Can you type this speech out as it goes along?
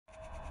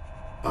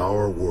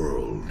Our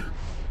world,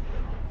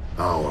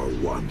 our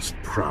once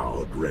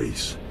proud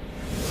race,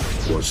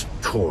 was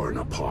torn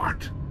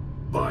apart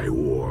by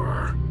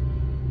war.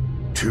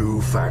 Two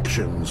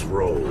factions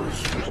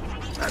rose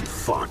and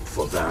fought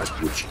for that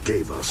which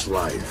gave us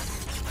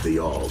life, the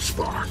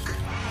Allspark.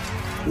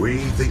 We,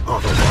 the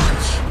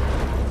Autobots,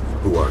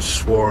 who are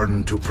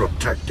sworn to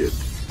protect it,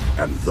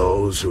 and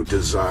those who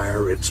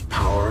desire its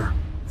power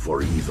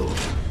for evil,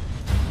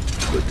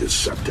 the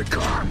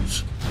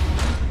Decepticons.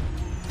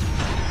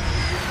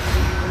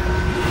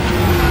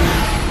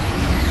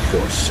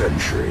 For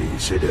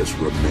centuries, it has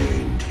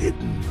remained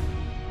hidden.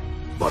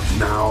 But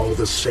now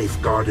the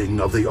safeguarding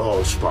of the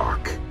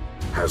Allspark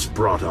has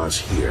brought us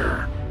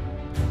here.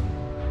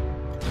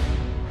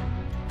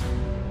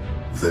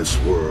 This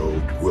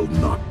world will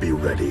not be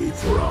ready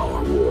for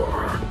our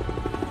war.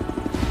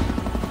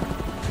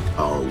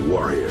 Our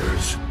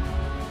warriors.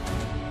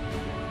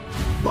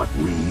 But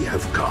we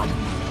have come.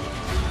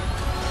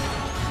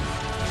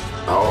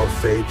 Our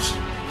fates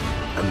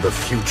and the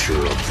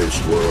future of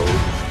this world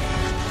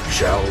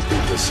shall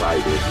be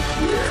decided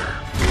here.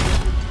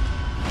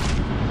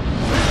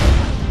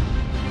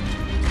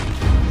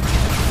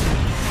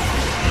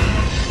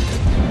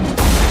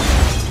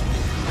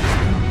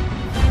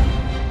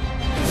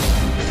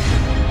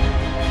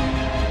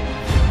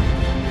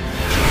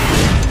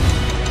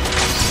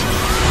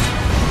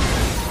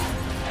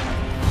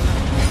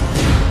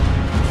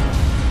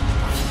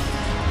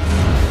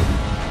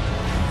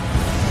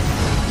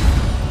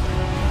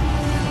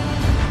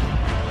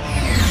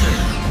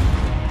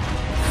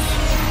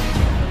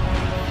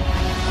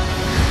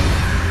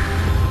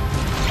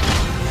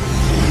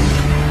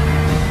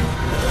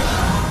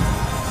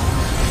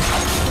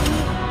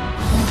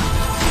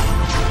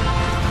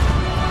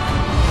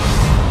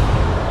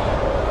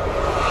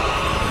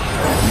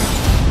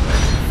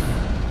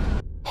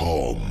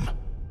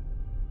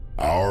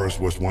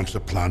 Was once a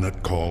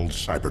planet called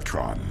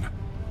Cybertron,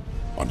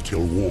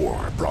 until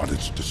war brought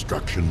its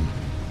destruction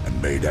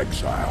and made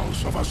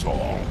exiles of us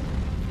all.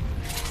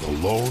 The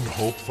lone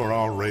hope for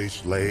our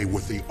race lay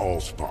with the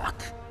Allspark,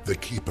 the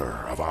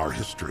keeper of our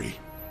history.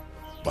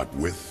 But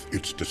with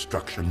its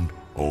destruction,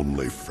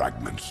 only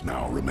fragments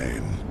now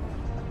remain,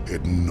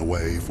 hidden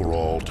away for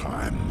all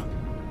time.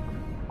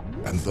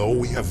 And though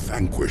we have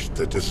vanquished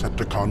the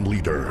Decepticon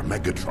leader,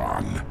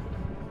 Megatron,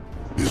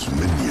 his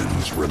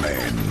minions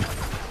remain,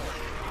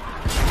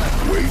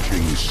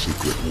 waging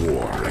secret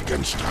war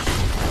against us.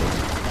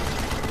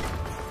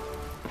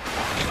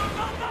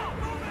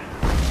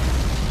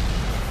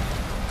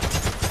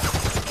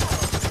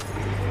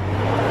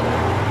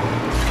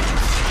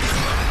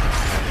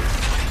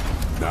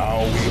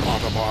 Now we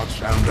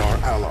Autobots and our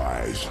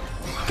allies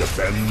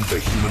defend the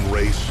human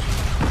race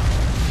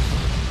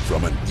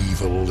from an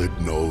evil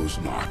it knows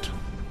not.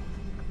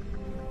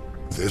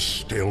 This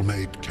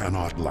stalemate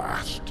cannot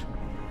last.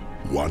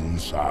 One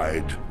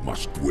side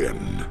must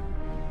win.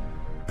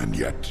 And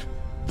yet,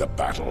 the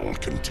battle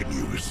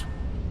continues.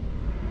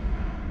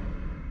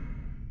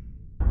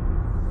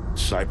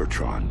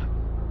 Cybertron,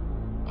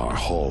 our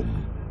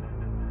home.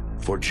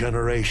 For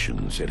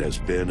generations, it has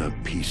been a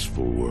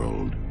peaceful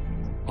world,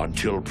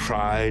 until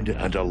pride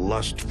and a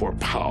lust for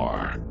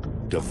power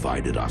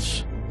divided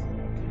us.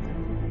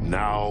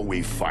 Now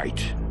we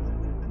fight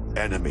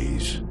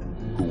enemies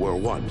who were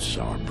once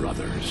our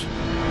brothers.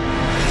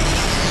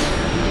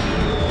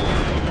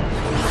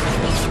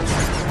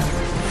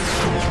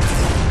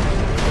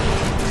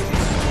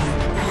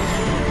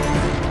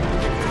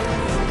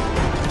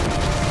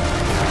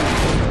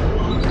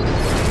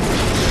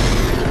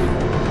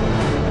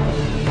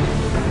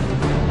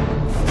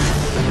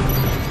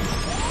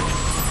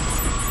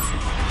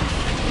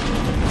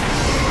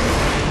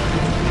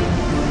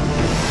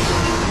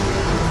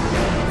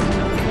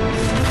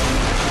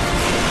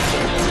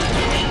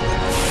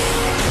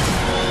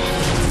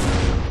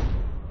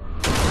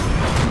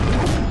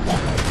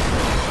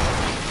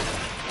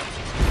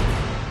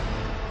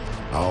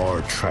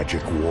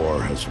 Tragic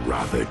war has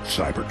ravaged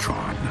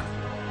Cybertron.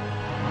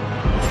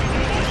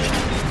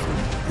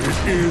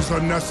 It is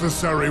a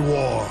necessary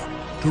war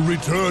to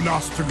return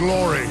us to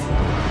glory.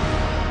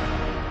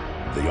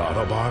 The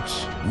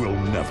Autobots will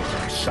never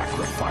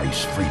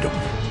sacrifice freedom.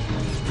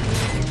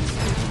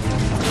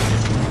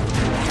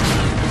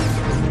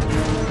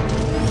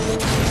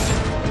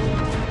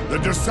 The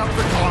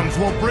Decepticons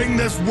will bring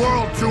this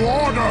world to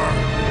order!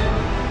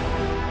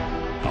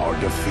 Our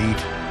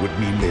defeat would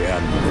mean the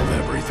end of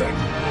everything.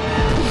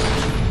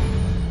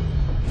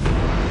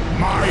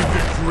 My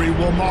victory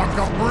will mark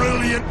a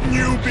brilliant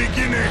new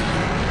beginning!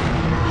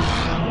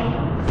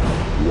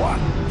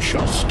 One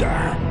shall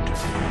stand.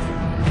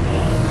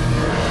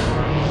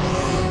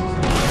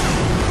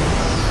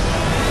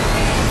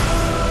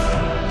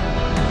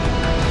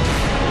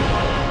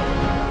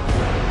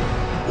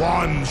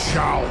 One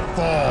shall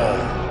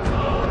fall!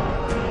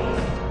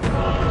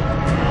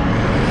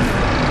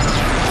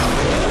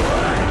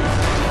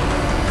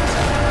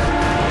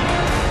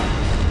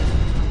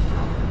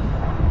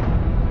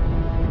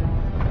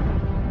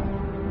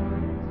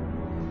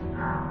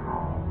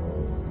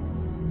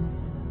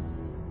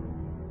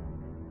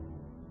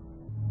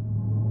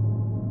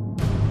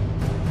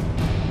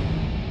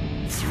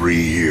 3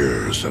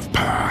 years have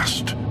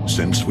passed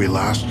since we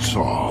last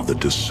saw the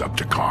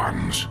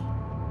Decepticons.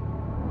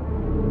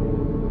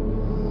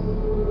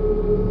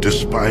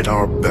 Despite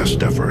our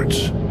best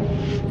efforts,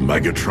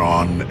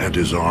 Megatron and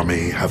his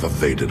army have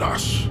evaded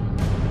us.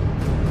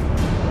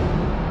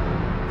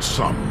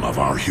 Some of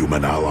our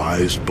human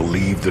allies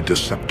believe the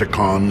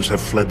Decepticons have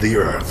fled the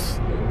Earth,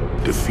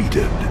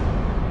 defeated.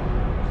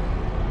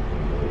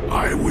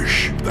 I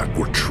wish that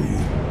were true.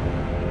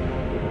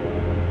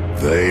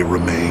 They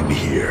remain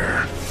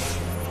here,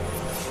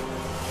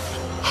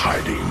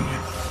 hiding,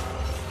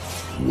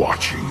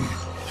 watching,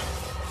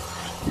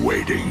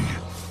 waiting.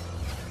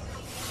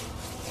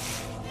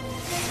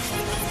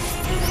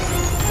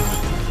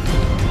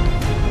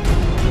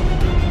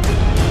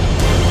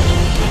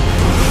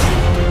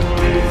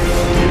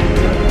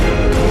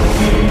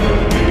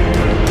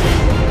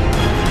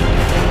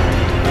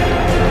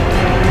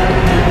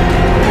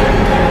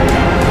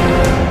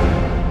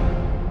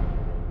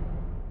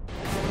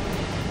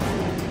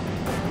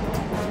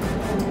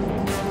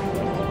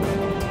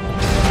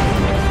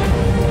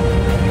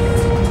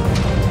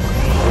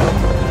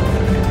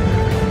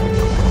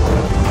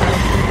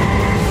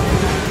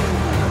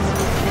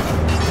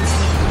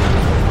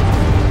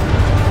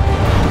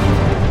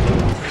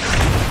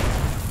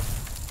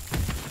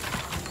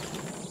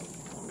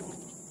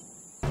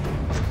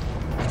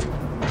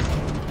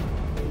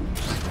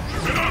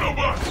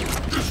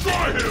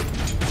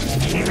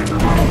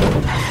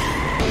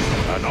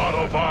 An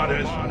Autobot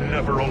is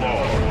never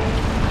alone.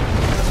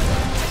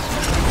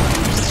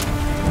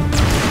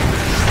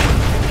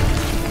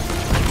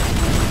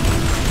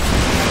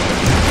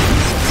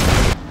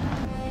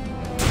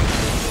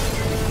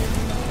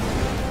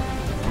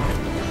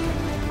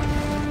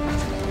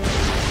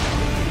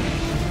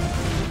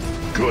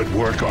 Good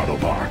work,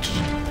 Autobots.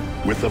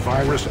 With the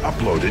virus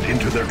uploaded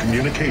into their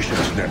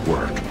communications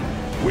network,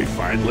 we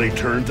finally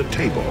turned the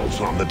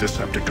tables on the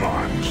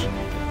Decepticons.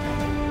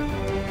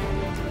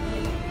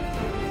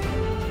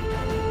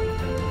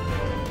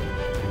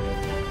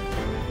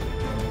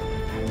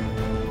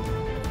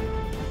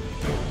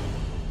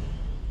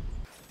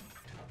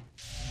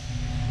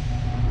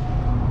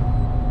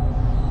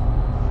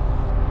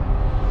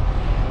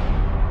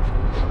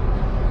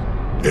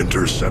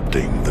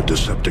 Intercepting the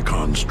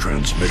Decepticons'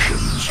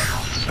 transmissions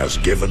has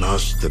given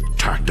us the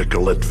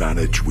tactical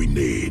advantage we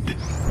need.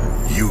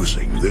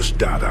 Using this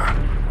data,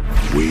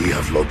 we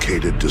have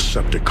located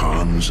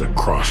Decepticons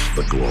across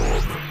the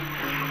globe.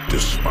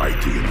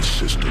 Despite the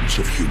insistence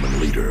of human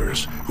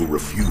leaders who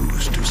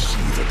refuse to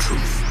see the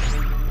truth,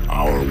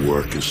 our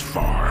work is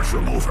far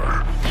from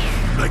over.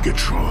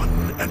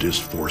 Megatron and his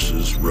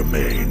forces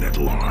remain at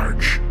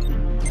large.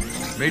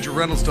 Major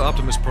Reynolds to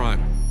Optimus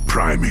Prime.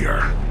 Prime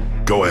here.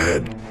 Go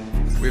ahead.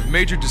 We have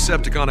major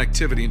Decepticon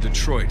activity in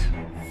Detroit.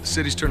 The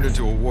city's turned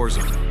into a war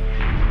zone.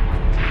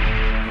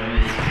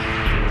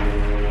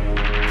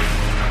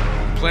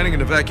 Planning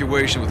an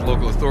evacuation with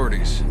local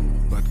authorities,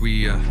 but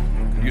we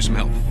could use some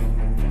help.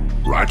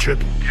 Ratchet?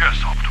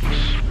 Yes,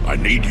 Optimus. I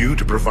need you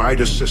to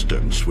provide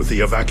assistance with the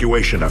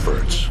evacuation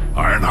efforts.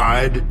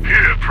 Ironhide?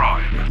 Here,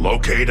 Prime.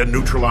 Locate and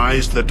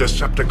neutralize the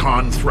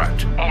Decepticon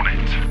threat. On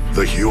it.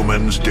 The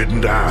humans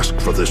didn't ask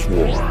for this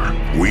war.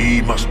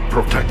 We must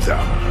protect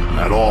them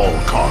at all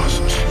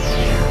costs.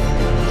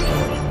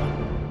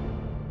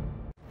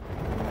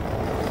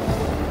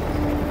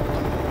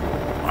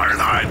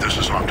 Ironhide, this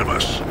is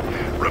Optimus.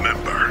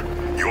 Remember,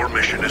 your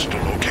mission is to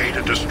locate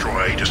and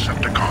destroy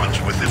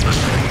Decepticons within the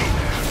city,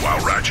 while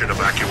Ratchet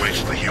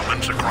evacuates the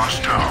humans across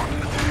town,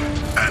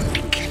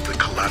 and keep the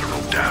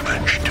collateral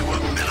damage to a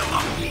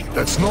minimum.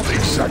 That's not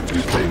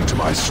exactly playing to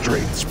my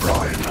strengths,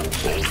 Brian.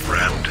 Old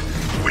friend,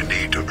 we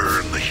need to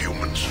earn the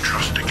humans'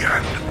 trust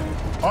again.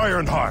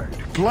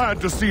 Ironhide, glad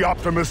to see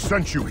Optimus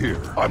sent you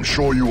here. I'm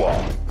sure you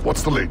are.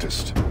 What's the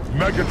latest?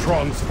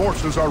 Megatron's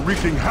forces are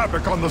wreaking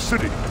havoc on the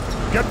city.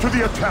 Get to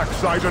the attack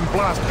site and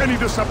blast any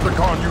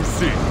Decepticon you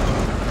see.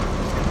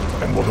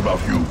 And what about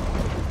you?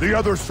 The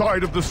other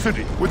side of the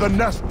city with a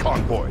nest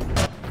convoy.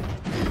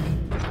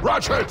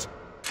 Ratchet!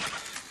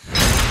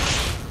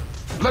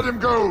 Let him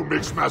go,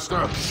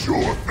 Mixmaster.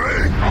 Sure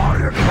thing,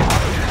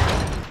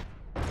 Ironhide.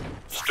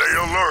 Stay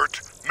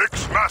alert.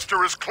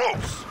 Mixmaster is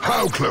close.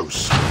 How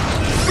close?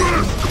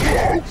 This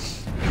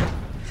close?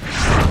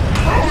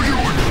 How do you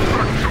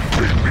expect to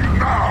beat me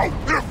now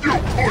if you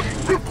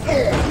couldn't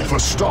before? For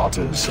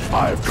starters,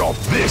 I've got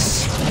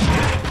this.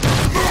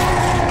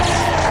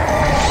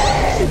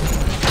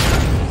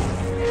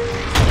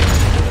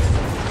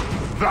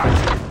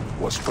 That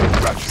was for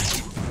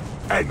Ratchet.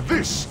 And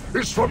this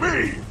is for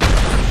me!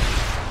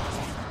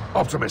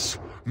 Optimus,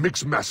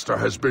 Mixmaster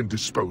has been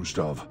disposed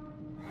of.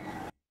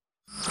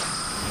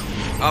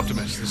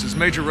 Optimus, this is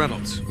Major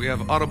Reynolds. We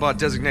have Autobot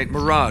designate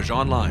Mirage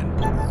online.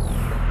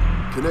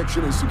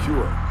 Connection is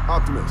secure.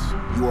 Optimus,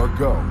 you are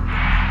go.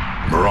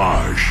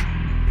 Mirage,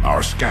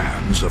 our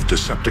scans of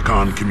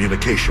Decepticon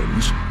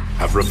communications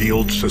have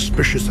revealed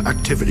suspicious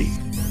activity.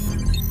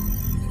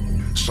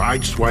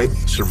 Sideswipe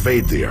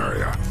surveyed the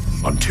area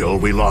until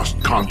we lost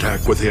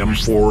contact with him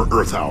 4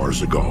 Earth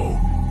hours ago.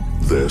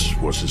 This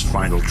was his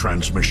final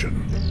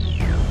transmission.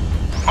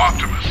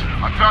 Optimus,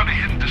 I found a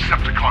hidden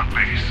Decepticon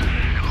base.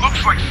 It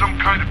looks like some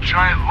kind of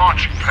giant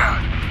launching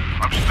pad.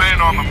 I'm staying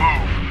on the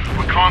move.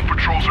 Lacan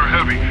patrols are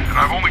heavy, and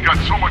I've only got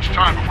so much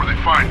time before they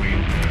find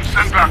me.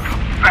 Send backup,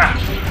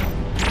 fast!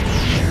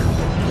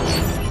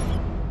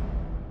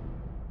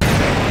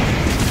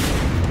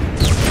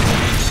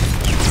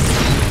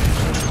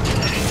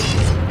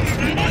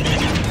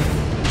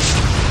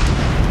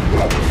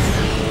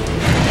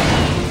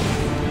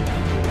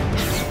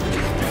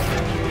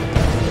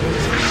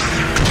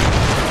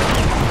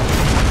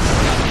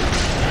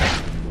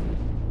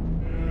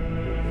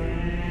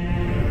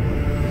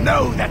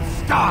 Know that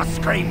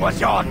Starscream was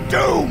your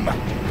doom!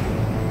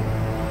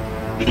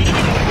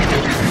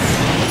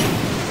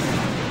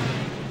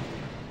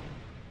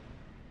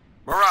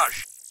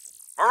 Mirage!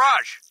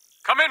 Mirage!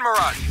 Come in,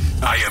 Mirage!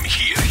 I am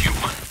here,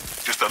 human.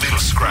 Just a little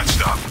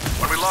scratched up.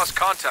 When we lost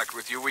contact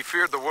with you, we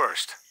feared the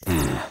worst.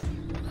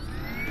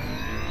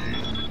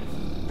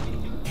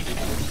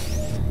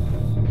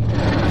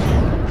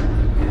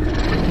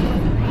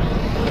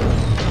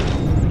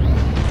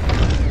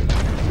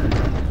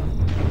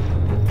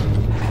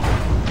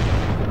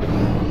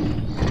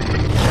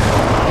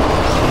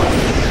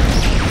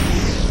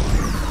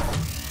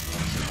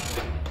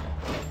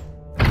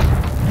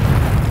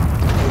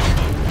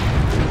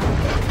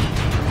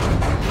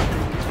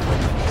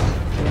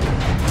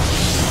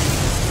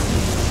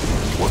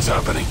 What's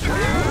happening?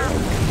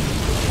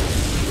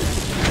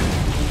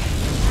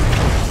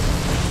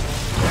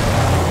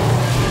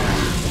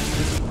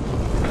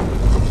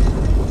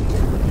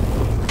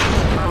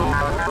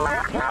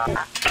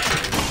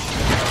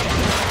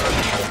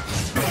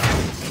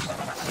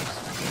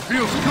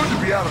 Feels good to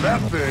be out of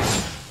that thing.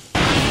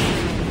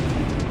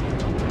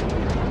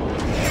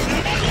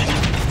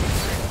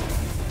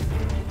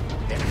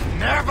 It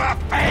never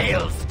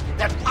fails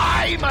that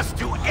I must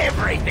do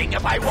everything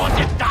if I want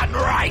it done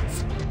right!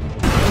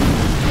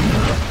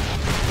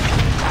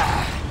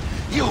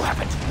 You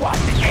haven't won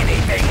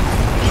anything!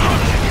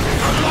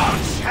 The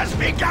launch has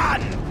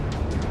begun!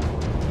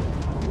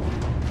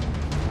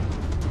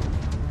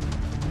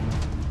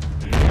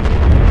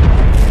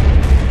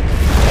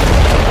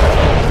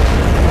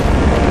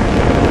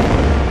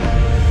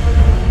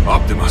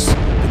 Optimus,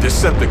 the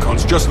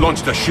Decepticons just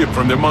launched a ship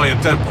from the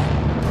Mayan temple.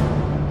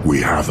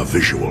 We have a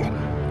visual.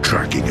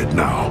 Tracking it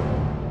now.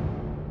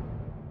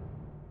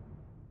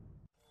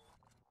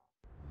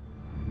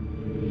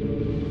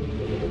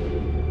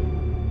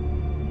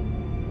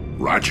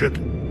 Ratchet,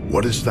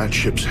 what is that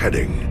ship's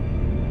heading?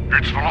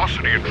 Its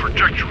velocity and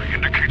trajectory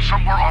indicate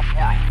somewhere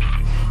off-world.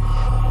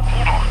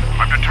 Hold on,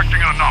 I'm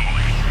detecting an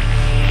anomaly.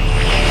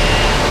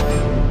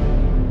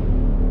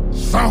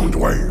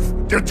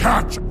 Soundwave,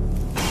 detach!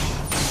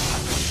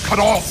 Cut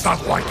all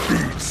satellite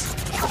feeds!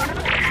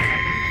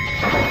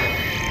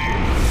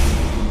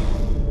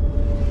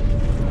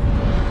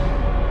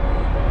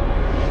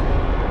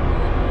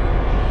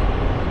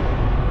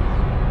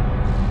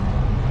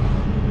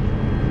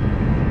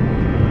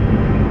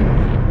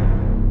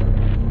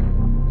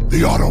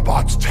 The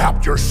Autobots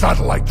tapped your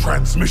satellite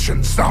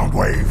transmission,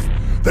 Soundwave.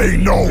 They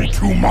know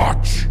too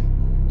much.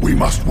 We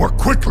must work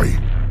quickly.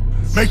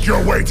 Make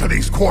your way to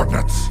these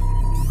coordinates.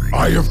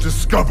 I have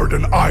discovered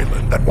an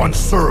island that once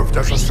served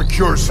as a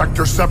secure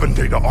Sector 7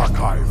 data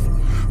archive.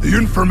 The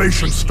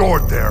information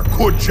stored there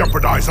could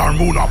jeopardize our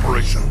moon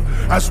operation,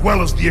 as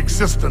well as the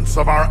existence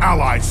of our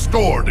allies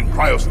stored in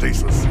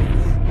cryostasis.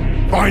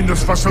 Find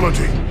this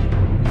facility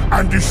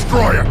and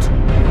destroy it!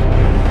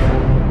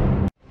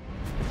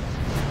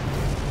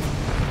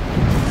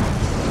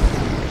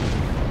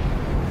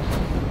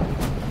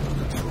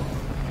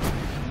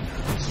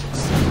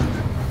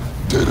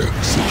 Data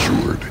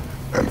secured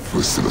and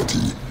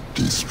facility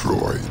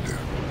destroyed.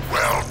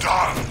 Well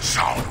done,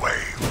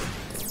 Soundwave.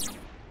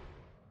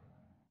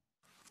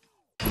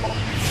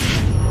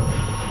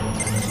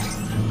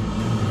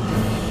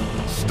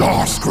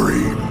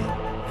 Starscream!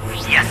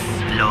 Yes,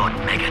 Lord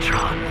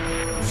Megatron.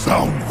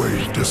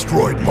 Soundwave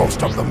destroyed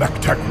most of the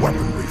mech-tech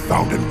weaponry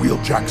found in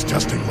Wheeljack's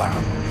testing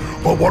lab.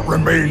 But what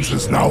remains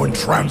is now in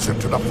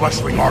transit to the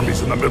fleshling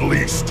armies in the Middle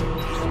East.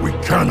 We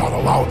cannot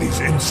allow these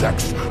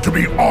insects to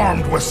be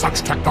armed with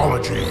such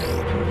technology.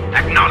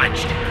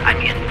 Acknowledged. I'm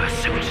in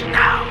pursuit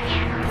now.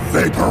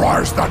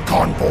 Vaporize that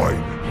convoy.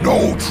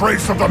 No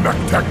trace of the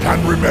mech-tech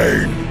can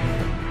remain.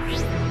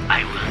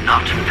 I will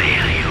not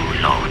fail you,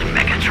 Lord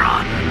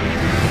Megatron.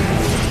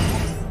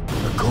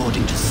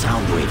 According to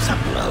Soundwave's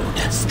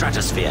upload,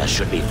 Stratosphere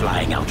should be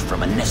flying out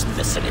from a nest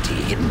facility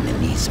hidden in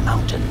these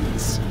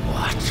mountains.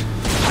 What?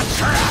 A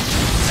trap!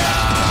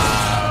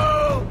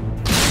 No!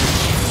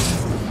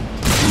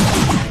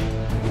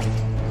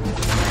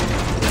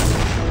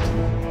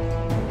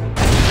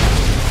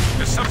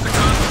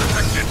 Decepticons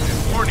detected.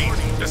 Warning,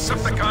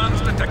 Decepticons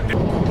detected.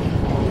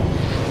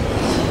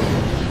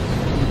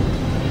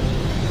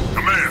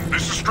 Command,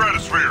 this is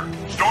Stratosphere.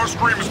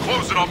 Starscream is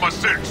closing on my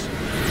 6.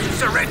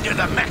 Surrender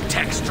the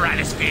mech-tech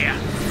Stratosphere!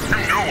 You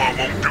know I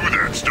won't do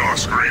that,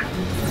 Starscream.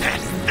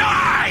 Then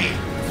die!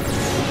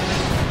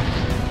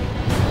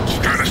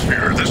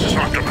 Stratosphere, this is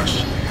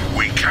Optimus.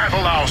 We can't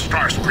allow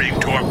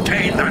Starscream to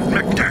obtain that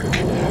mech tech.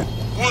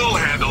 We'll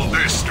handle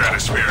this,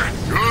 Stratosphere.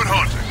 Good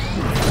hunting.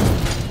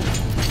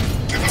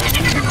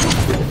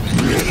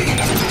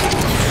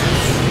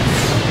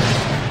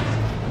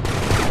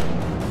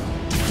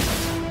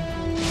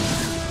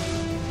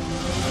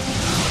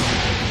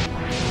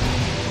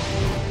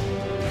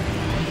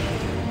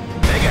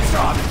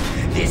 Megatron,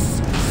 this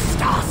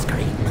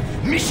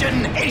Starscream,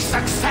 mission a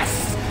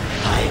success.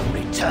 I am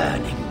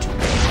returning to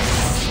base.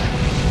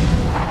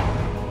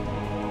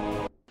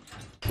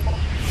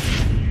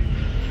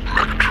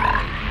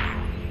 Megatron,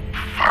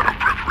 final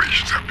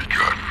preparations have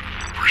begun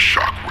for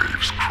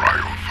Shockwave's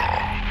cryo-thaw.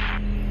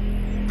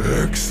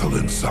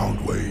 Excellent,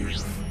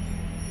 Soundwave.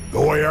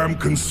 Though I am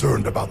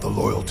concerned about the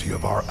loyalty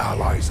of our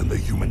allies in the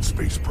human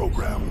space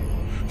program,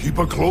 keep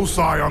a close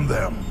eye on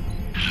them.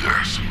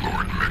 Yes,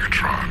 Lord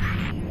Megatron.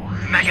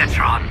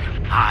 Megatron,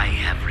 I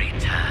have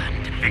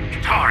returned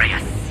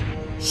victorious.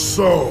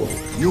 So,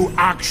 you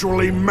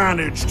actually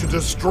managed to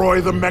destroy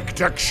the mech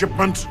tech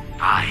shipment?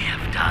 I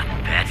have done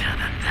better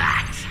than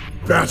that.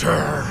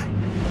 Better.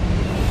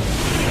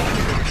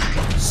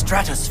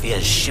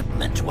 Stratosphere's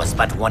shipment was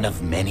but one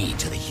of many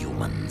to the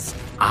humans.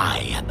 I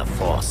had the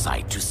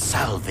foresight to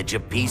salvage a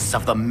piece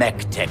of the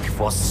mech tech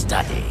for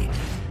study.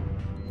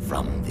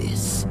 From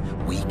this,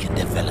 we can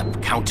develop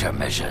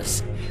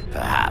countermeasures.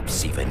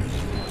 Perhaps even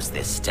use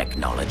this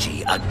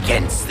technology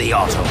against the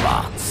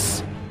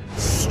Autobots.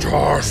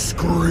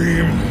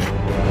 Starscream!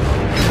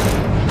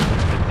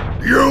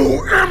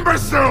 You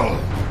imbecile!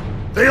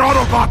 The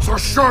Autobots are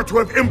sure to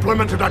have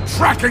implemented a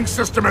tracking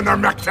system in their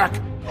mech tech.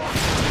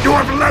 You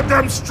have led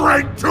them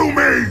straight to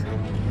me!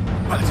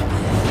 But,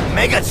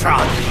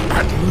 Megatron!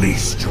 At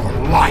least your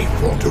life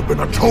won't have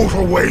been a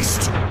total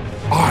waste.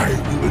 I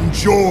will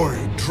enjoy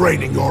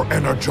draining your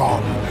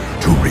energon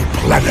to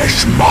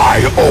replenish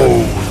my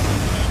own.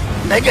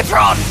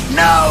 Megatron!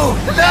 No!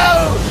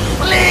 No!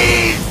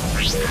 Please!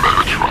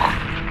 Megatron,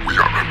 we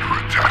are under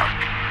attack.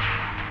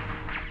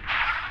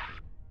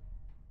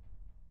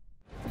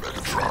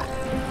 Megatron,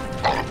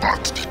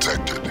 Autobots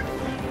detected.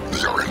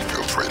 They are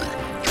infiltrating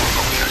your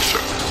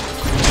location.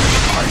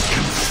 I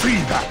can see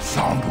that,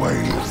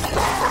 Soundwave. Your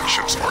core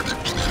functions are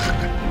depleted.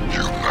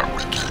 You have not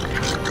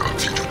regained the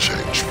ability to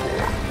change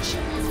forms.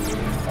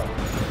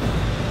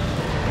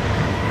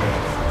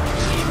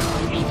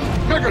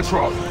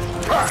 Megatron,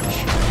 catch!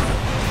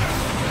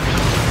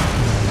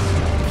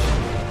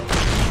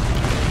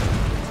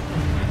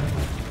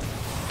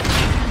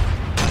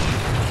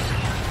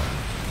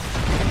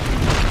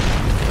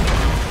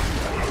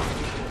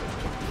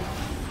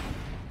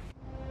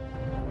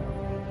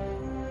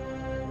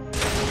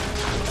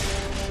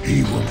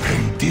 He will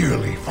pay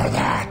dearly for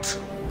that.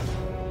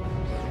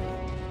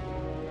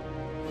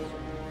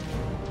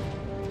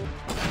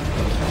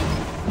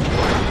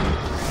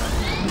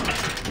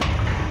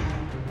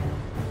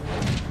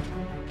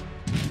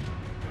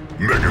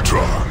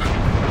 Megatron,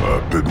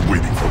 I've been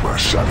waiting for my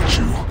shot at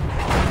you.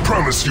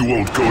 Promise you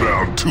won't go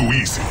down too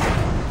easy.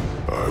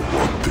 I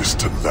want this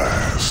to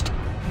last.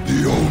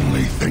 The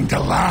only thing to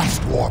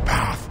last,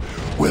 Warpath,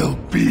 will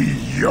be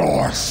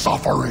your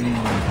suffering.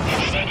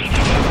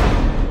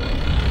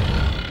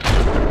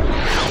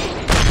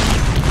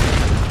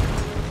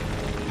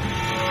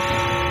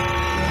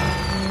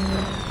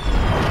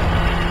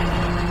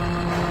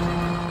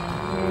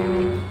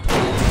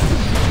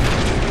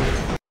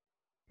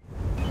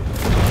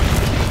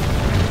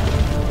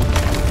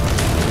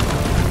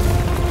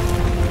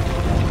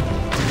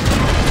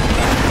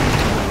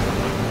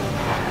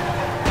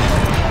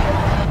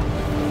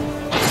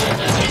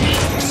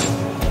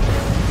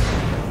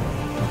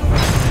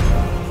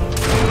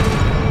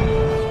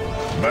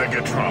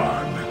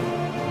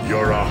 Megatron,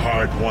 you're a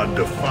hard one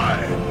to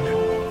find.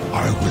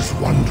 I was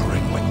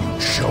wondering when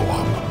you'd show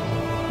up.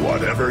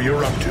 Whatever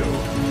you're up to,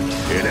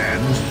 it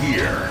ends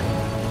here.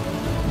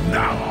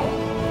 Now.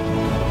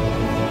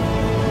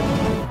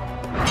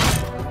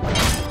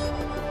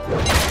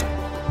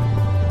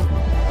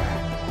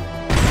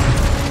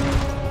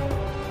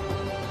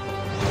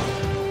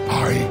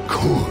 I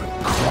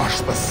could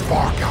crush the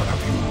spark out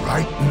of you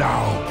right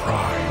now,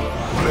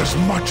 Prime. But as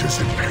much as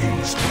it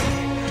pains me,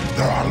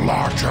 there are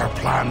larger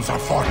plans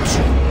afoot.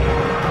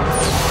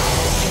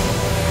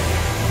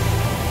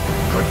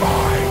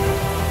 Goodbye,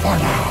 for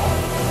now.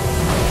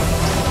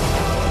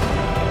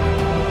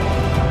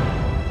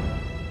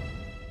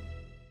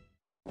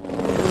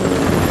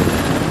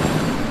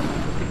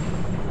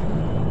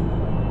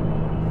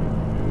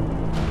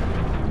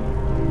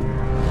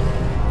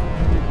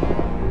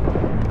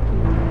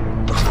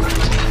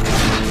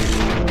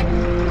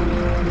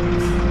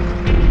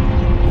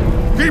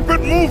 Keep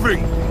it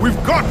moving!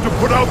 We've got to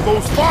put out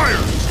those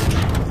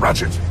fires!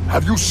 Ratchet,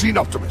 have you seen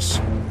Optimus?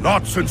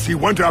 Not since he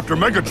went after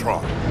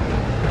Megatron.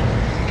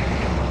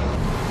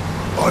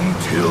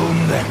 Until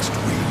next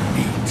we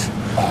meet,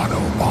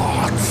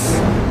 Autobots.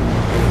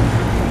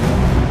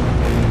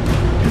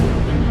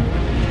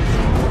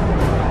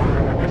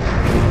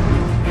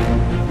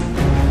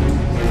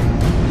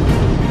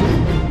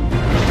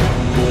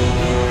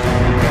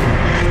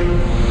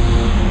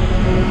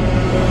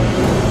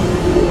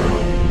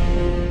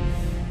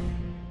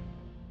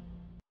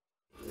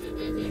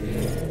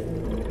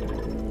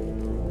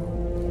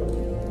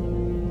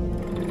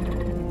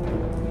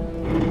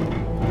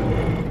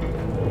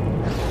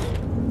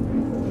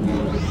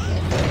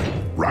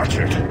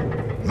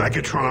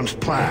 Megatron's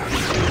plan.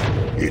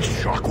 It's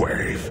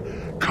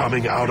Shockwave,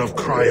 coming out of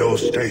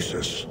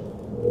cryostasis.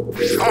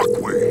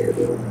 Shockwave?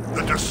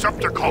 The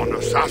Decepticon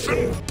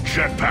assassin?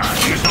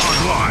 Jetpack is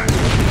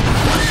online.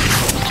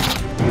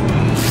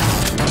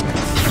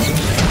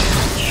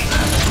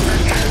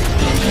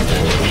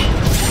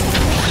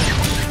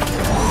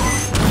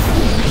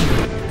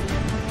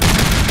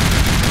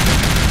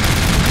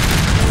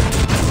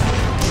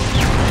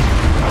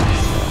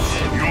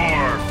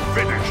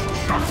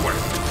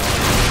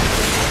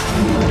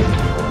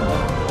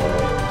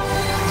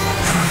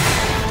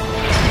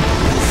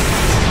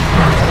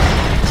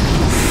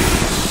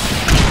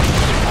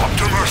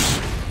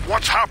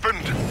 What's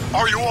happened?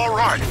 Are you all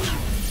right?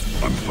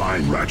 I'm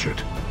fine,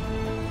 Ratchet.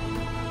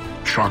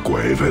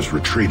 Shockwave has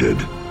retreated.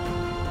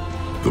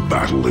 The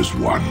battle is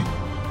won.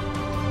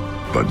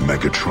 But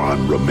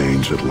Megatron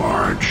remains at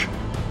large.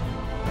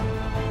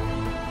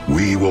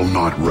 We will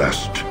not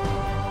rest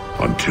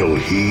until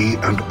he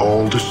and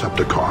all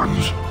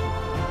Decepticons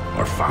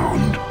are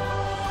found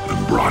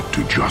and brought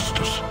to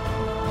justice.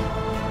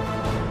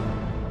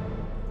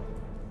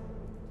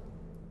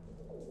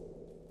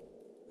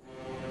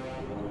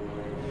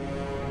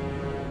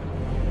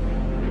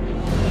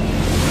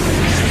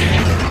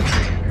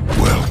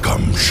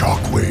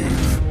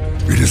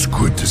 Shockwave, it is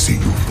good to see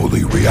you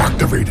fully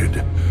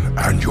reactivated,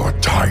 and your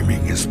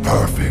timing is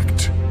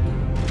perfect.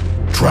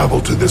 Travel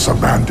to this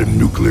abandoned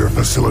nuclear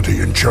facility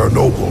in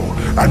Chernobyl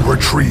and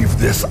retrieve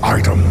this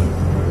item.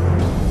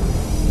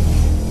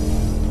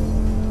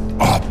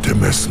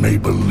 Optimus may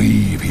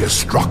believe he has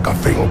struck a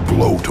fatal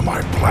blow to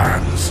my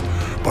plans,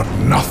 but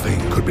nothing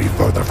could be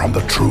further from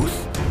the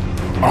truth.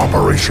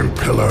 Operation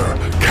Pillar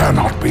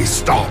cannot be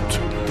stopped.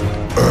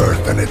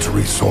 Earth and its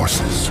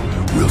resources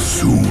will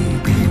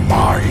soon be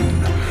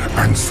mine,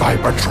 and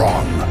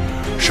Cybertron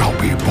shall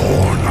be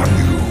born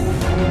anew.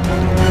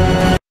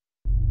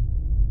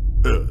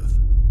 Earth,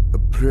 a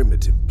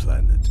primitive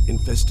planet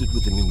infested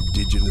with an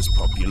indigenous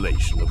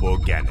population of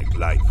organic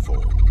life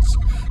forms.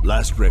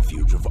 Last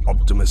refuge of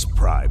Optimus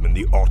Prime and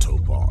the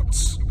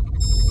Autobots.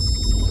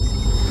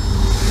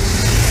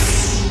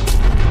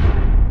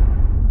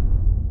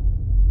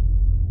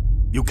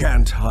 You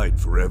can't hide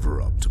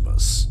forever,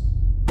 Optimus.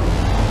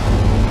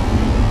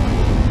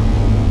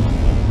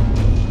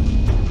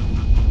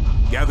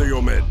 Gather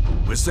your men.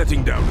 We're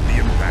setting down at the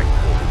impact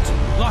point.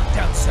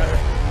 Lockdown, sir.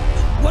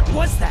 What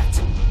was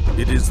that?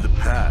 It is the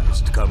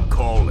past come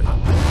calling.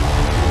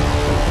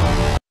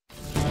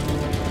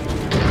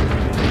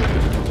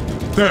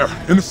 There,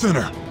 in the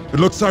center. It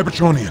looks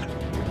Cybertronian.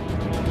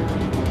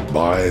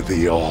 By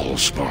the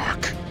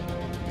Allspark,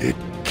 it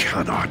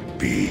cannot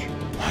be.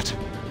 What?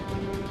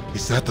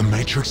 Is that the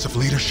matrix of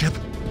leadership?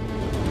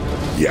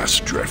 Yes,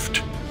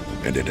 Drift.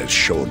 And it has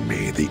shown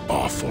me the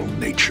awful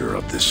nature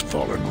of this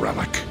fallen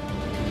relic.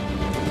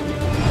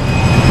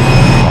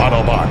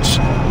 Autobots,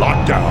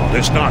 Lockdown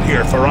is not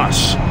here for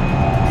us.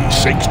 He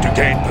seeks to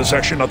gain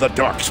possession of the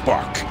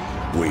Darkspark.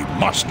 We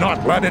must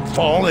not let it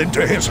fall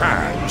into his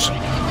hands.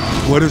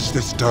 What is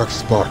this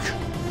Darkspark?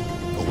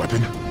 A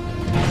weapon?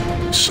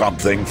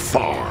 Something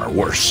far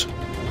worse.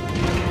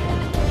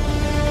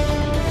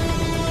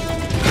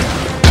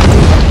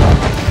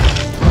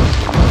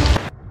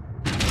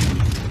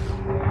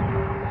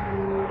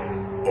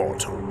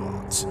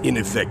 Autobots,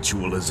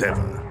 ineffectual as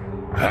ever.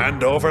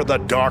 Hand over the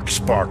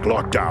Darkspark,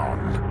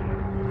 Lockdown.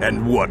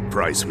 And what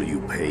price will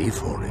you pay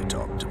for it,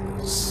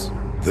 Optimus?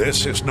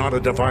 This is not a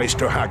device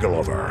to haggle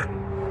over.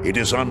 It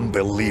is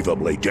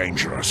unbelievably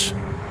dangerous.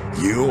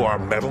 You are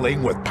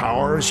meddling with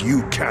powers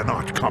you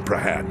cannot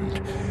comprehend.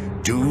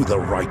 Do the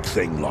right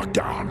thing,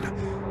 Lockdown,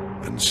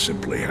 and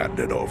simply hand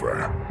it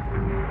over.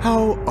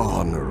 How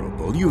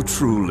honorable. You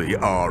truly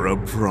are a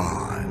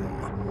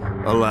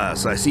Prime.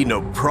 Alas, I see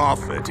no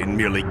profit in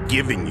merely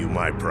giving you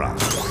my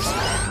prize.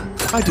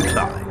 I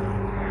decline.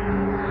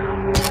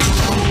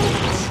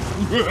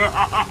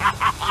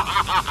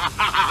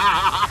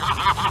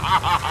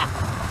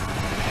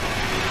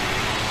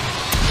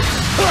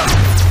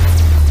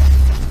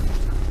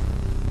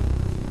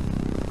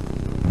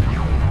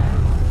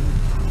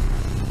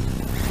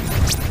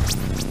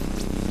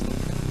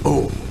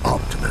 Oh,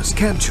 Optimus,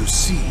 can't you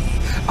see?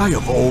 I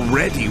have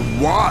already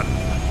won!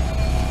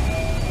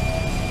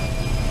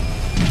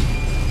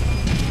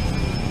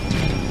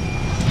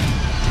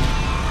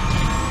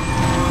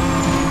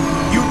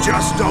 You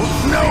just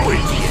don't know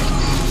it yet!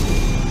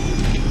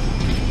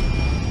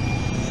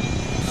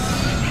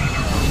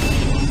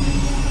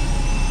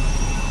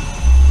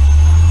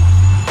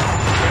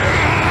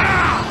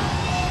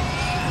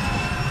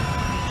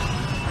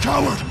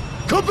 Coward!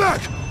 Come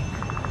back!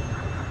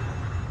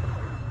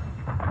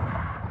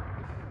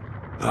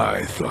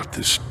 I thought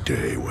this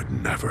day would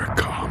never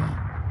come.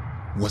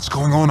 What's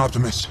going on,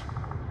 Optimus?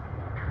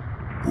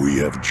 We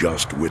have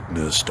just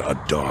witnessed a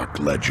dark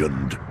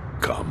legend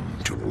come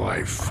to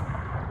life.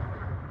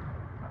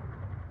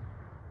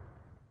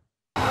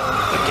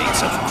 The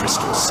gates of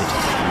Crystal City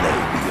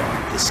lay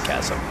beyond this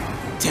chasm.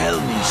 Tell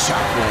me,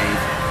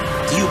 Shockwave,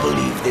 Do you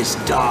believe this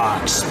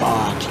dark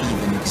spark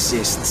even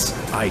exists?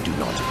 I do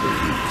not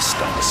believe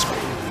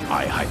Starscream.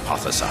 I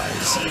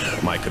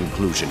hypothesize. My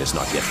conclusion is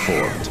not yet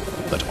formed,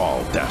 but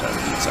all data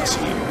leads us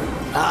here.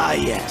 Ah,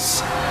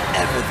 yes.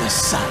 Ever the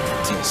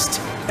scientist.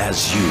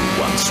 As you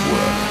once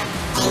were.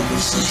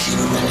 Conversation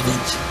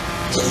irrelevant.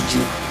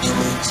 Danger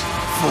imminent.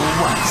 For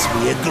once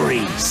we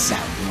agree,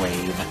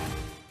 Soundwave.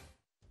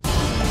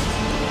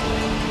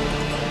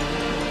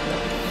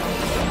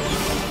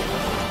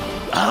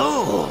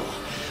 Oh,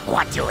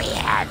 what do we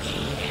have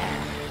here?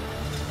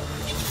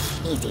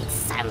 Is it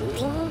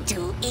something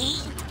to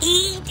eat?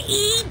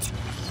 Eat?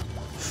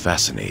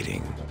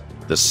 Fascinating.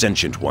 The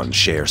sentient ones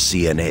share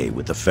CNA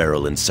with the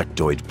feral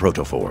insectoid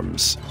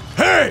protoforms.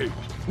 Hey!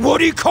 What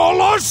do you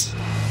call us?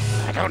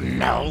 I don't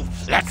know.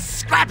 Let's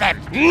scrap him!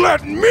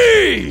 Let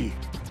me!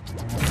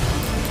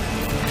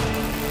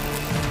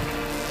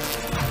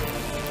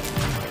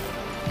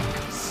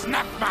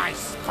 Snap my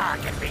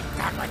spark and be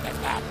done with it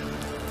then.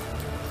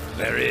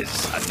 There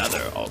is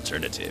another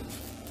alternative.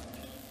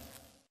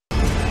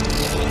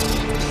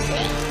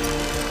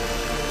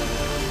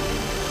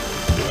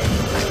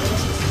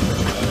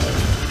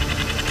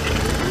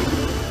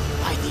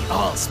 By the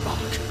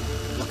Allspark.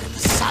 Look at the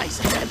size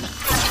of them.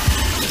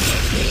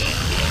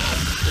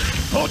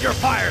 Hold your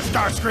fire,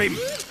 Starscream!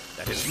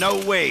 That is no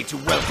way to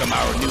welcome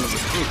our new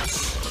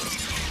recruits.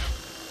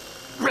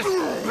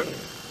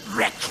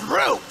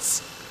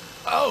 Recruits?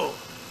 Oh,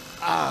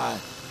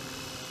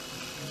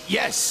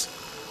 yes.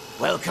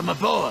 Welcome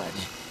aboard.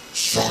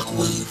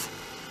 Shockwave.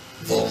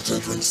 Vault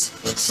entrance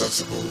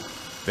accessible.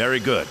 Very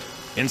good.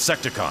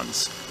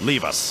 Insecticons,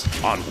 leave us.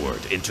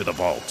 Onward into the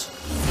vault.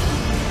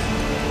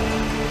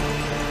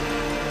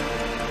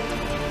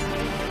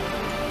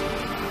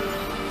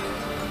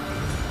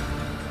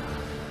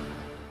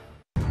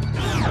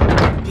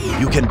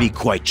 You can be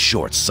quite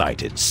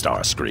short-sighted,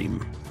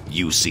 Starscream.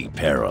 You see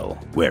peril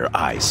where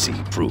I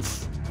see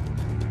proof.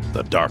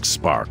 The dark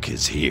spark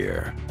is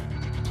here.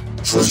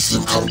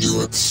 Tracing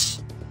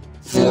conduits.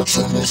 4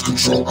 terminals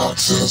control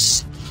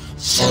access.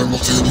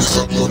 Simultaneous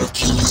upload of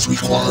keys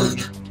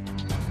required.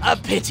 A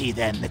pity,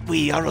 then, that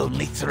we are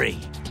only 3.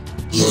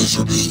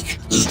 Laserbeak,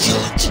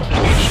 eject.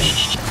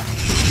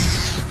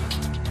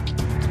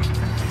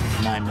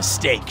 My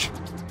mistake.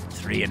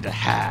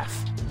 3.5.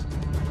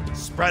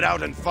 Spread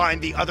out and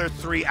find the other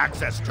 3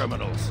 access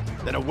terminals.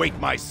 Then await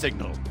my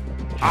signal.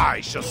 I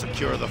shall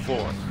secure the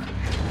 4th.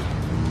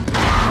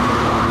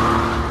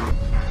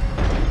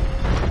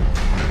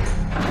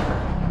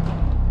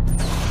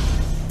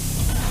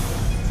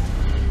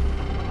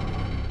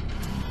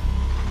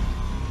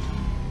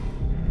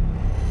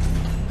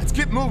 Let's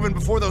get moving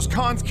before those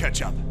cons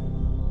catch up.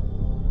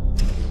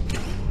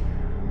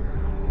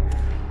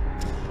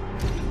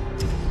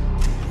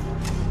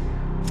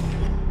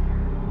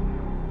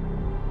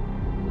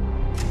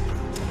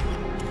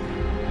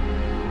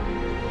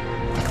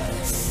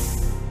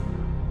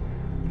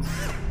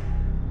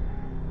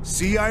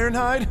 See,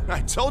 Ironhide?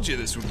 I told you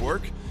this would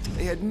work.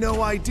 They had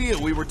no idea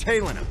we were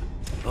tailing them.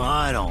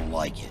 I don't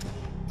like it.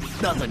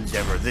 Nothing's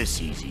ever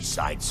this easy,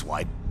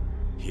 Sideswipe.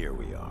 Here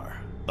we are.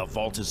 The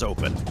vault is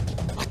open.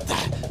 What the?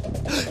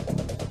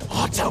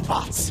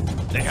 Autobots!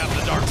 They have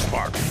the dark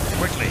spark.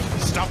 Quickly,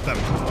 stop them.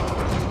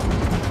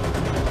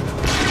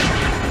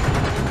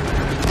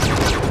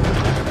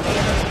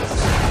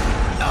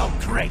 Oh,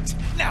 great.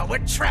 Now we're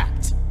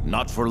trapped.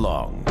 Not for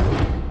long.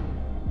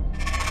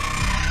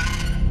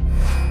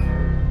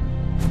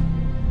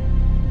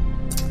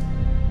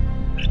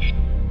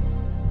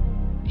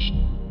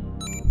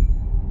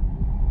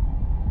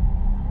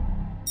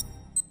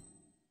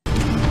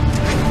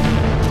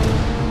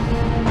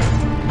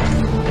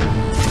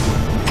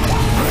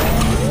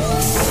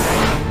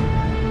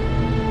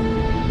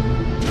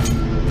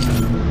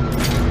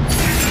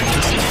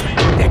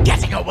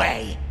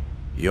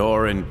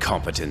 Your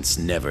incompetence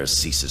never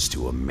ceases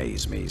to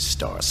amaze me,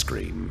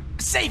 Starscream.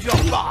 Save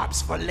your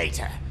barbs for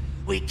later.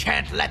 We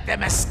can't let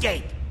them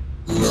escape.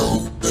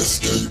 No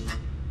escape.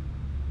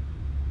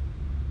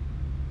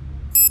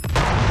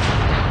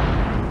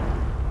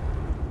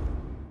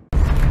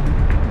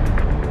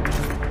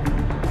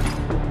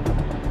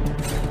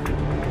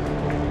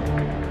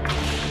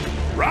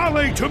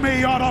 Rally to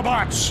me,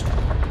 Autobots!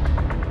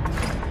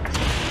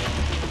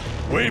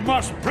 We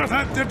must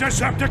prevent the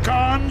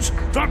Decepticons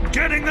from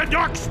getting the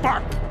dark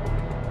spark!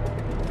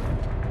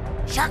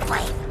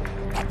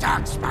 Shockwave, the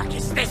dark spark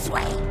is this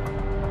way.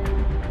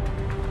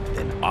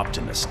 Then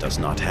Optimus does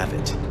not have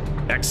it.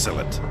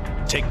 Excellent.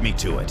 Take me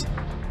to it.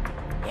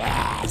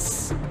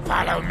 Yes,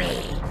 follow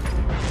me.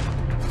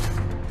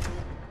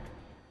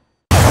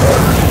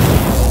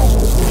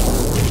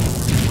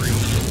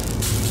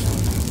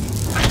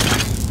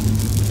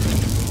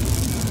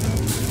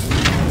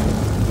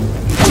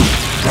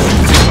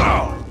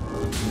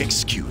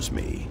 Excuse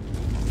me.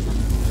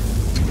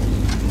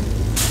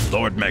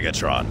 Lord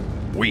Megatron,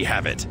 we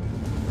have it.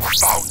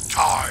 About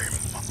time.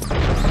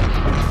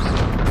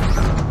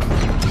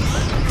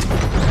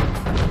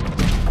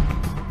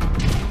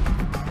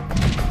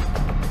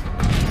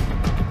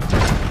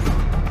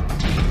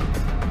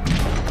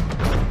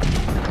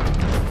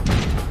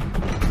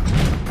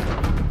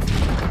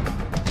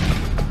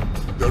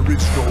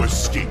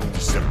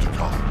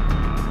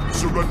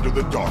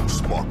 The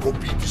Darkspark will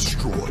be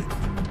destroyed.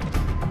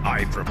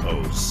 I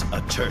propose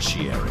a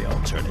tertiary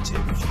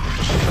alternative.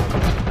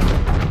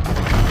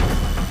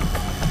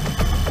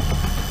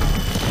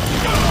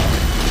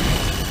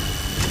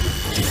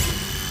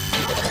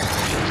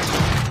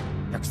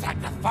 Looks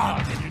like the fall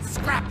didn't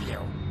scrap you.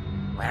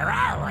 Where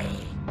are we?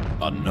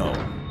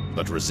 Unknown,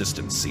 but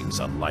resistance seems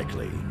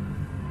unlikely.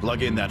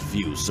 Plug in that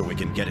fuse so we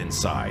can get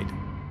inside.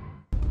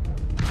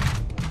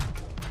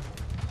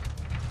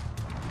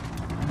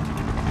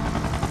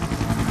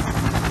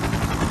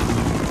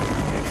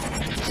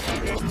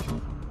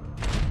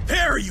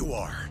 There you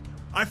are!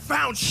 I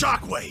found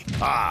Shockwave!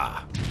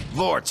 Ah,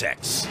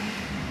 Vortex.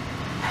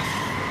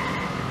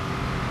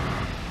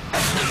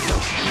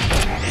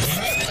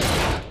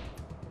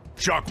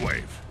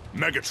 Shockwave,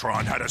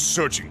 Megatron had us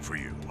searching for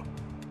you.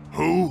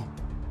 Who?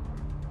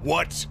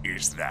 What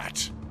is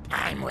that?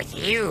 I'm with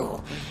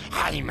you.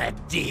 I'm a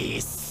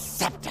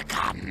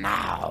Decepticon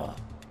now.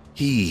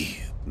 He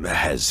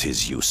has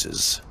his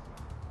uses.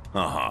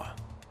 Uh-huh.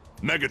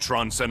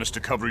 Megatron sent us to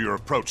cover your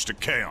approach to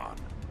Kaon.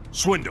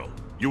 Swindle,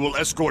 you will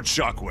escort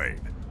Shockwave.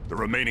 The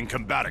remaining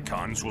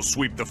Combaticons will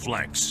sweep the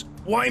flanks.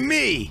 Why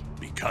me?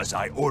 Because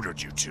I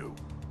ordered you to.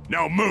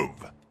 Now move!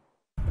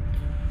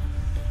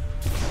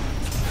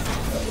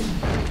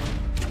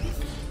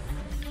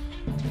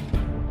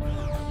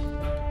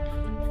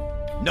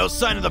 No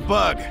sign of the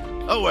bug.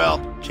 Oh well,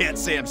 can't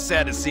say I'm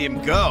sad to see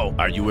him go.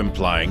 Are you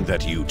implying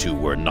that you two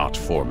were not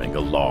forming a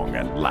long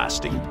and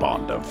lasting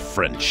bond of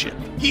friendship?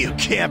 You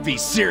can't be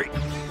serious.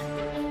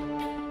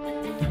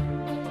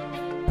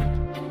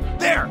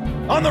 There!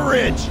 On the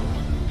ridge!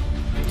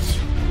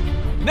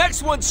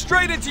 Next one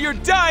straight into your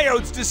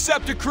diodes,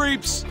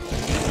 Decepticreeps!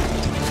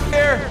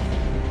 There!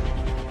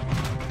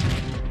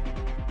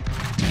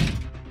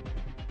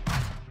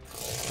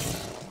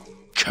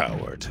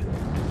 Coward.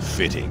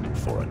 Fitting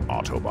for an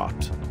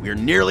Autobot. We're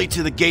nearly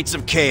to the gates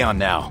of Kaon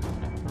now.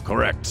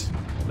 Correct.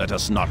 Let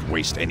us not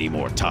waste any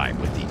more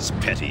time with these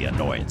petty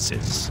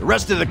annoyances. The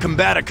rest of the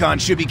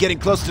Combaticons should be getting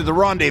close to the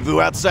rendezvous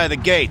outside the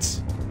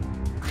gates.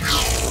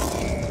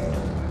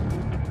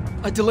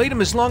 I delayed him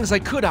as long as I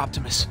could,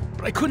 Optimus,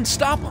 but I couldn't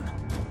stop him.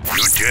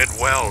 You did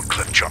well,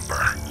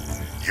 Cliffjumper.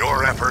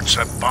 Your efforts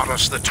have bought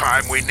us the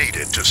time we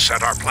needed to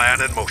set our plan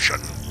in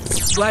motion.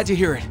 Glad to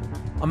hear it.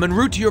 I'm en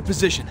route to your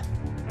position.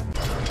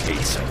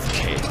 Gates of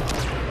Kaon.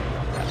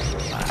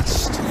 At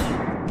last.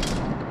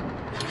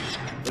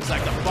 Looks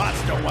like the bots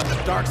don't want the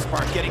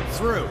Darkspark getting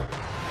through.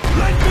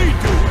 Let me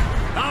do it!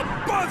 I'll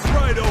buzz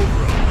right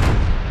over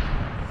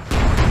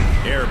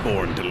him!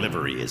 Airborne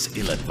delivery is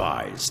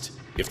ill-advised.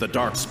 If the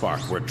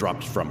Darkspark were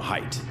dropped from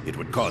height, it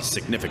would cause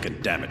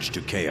significant damage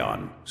to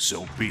Kaon.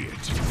 So be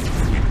it.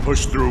 We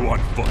push through on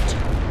foot.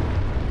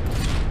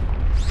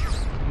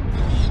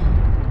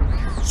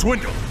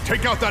 Swindle,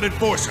 take out that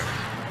Enforcer.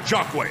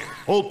 Shockwave,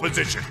 hold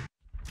position.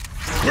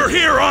 We're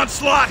here,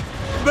 Onslaught!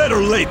 Better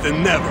late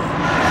than never.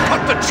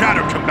 Cut the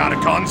chatter,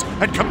 Combaticons,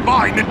 and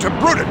combine into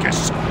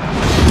Bruticus!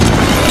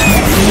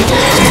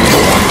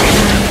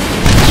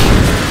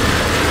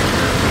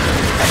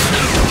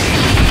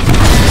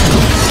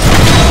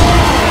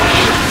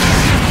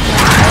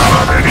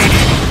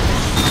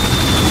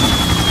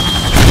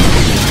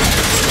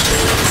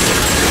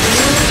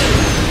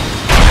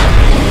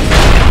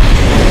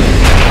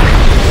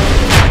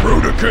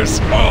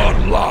 Bruticus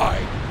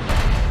online!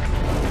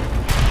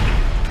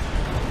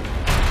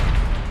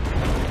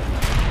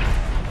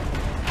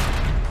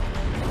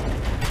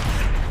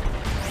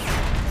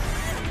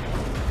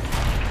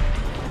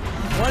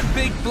 One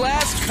big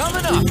blast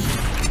coming up.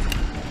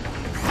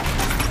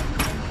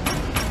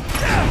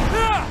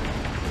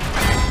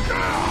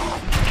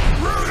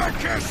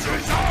 Bruticus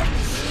is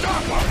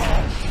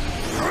unstoppable!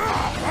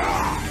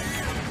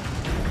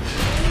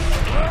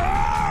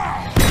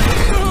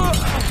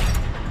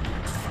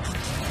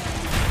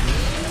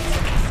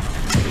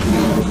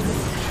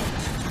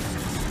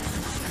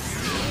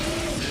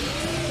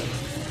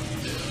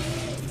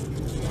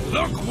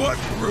 Look what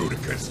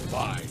Bruticus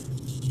finds!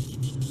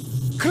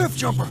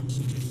 Cliffjumper!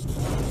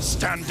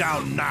 Stand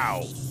down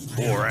now,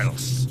 or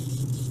else.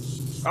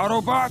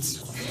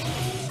 Autobots,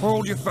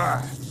 hold your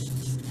fire.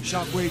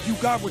 Shockwave, you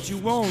got what you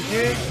want,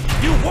 dig?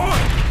 You won!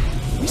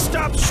 We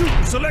stopped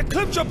shooting, so let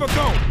Cliffjumper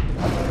go!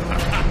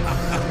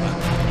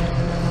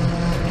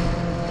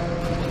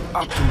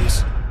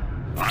 Optimus,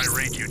 I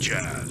read you,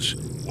 Jazz.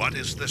 What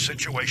is the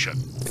situation?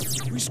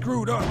 we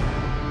screwed up.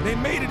 They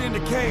made it into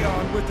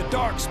Kaon with the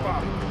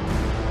Darkspark.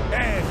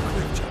 And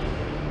Cliffjumper.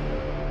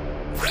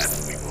 Then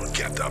we will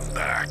get them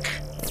back.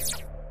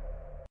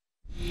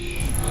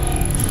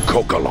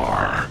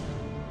 Kokalar,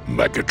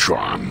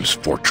 Megatron's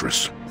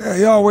fortress. Yeah,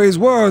 he always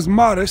was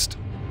modest.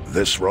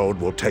 This road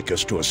will take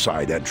us to a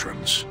side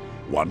entrance.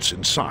 Once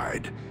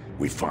inside,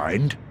 we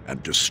find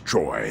and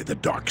destroy the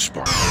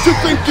Darkspark. To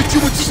think that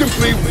you would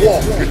simply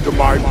walk into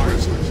my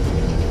prison.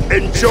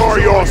 Enjoy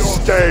your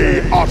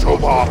stay,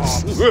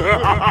 Autobots!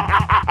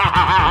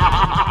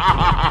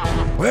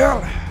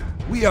 Well,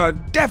 we are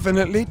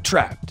definitely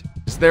trapped.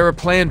 Is there a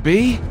plan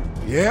B?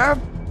 Yeah,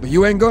 but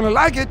you ain't gonna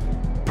like it.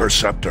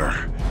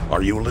 Perceptor,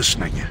 Are you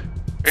listening?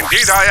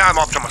 Indeed I am,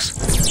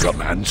 Optimus.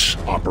 Commence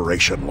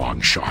Operation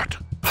Longshot.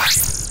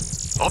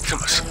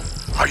 Optimus,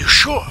 are you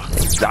sure?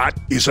 That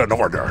is an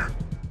order.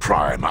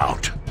 Prime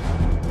out.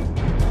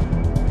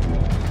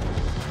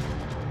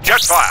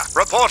 Jetfire,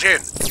 report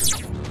in.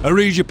 I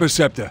read your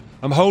Perceptor.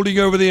 I'm holding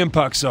over the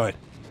impact site.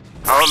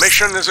 Our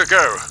mission is a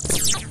go.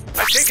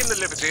 I've taken the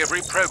liberty of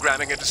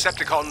reprogramming a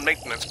Decepticon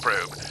maintenance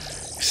probe.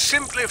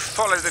 Simply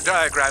follow the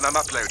diagram I'm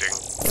uploading.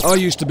 I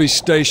used to be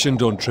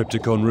stationed on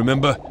Tripticon,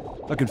 remember?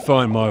 I can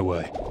find my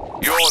way.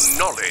 Your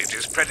knowledge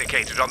is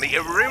predicated on the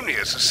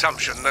erroneous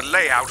assumption the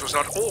layout was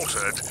not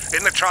altered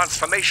in the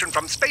transformation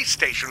from space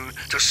station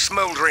to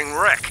smoldering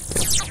wreck.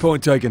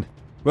 Point taken.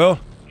 Well,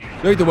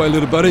 lead the way,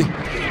 little buddy.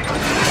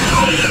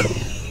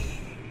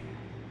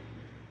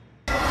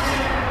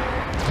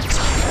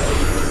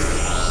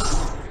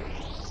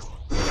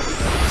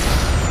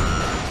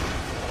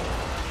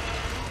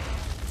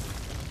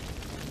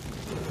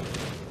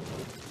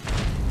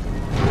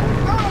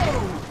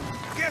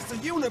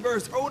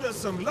 Universe owed us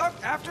some luck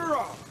after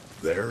all.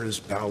 There is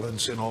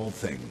balance in all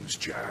things,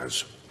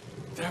 Jazz.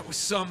 That was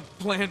some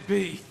plan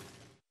B.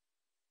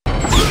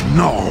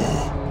 No!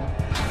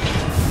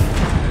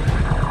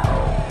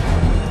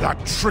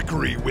 That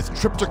trickery with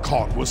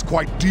Tripticon was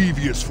quite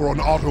devious for an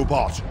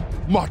Autobot,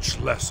 much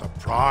less a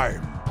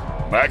Prime.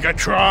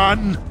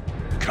 Megatron,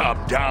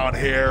 come down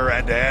here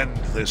and end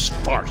this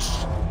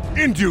farce.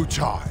 In due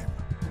time.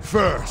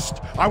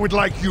 First, I would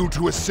like you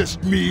to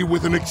assist me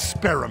with an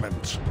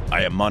experiment.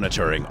 I am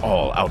monitoring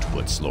all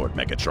outputs, Lord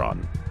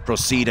Megatron.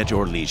 Proceed at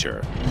your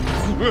leisure.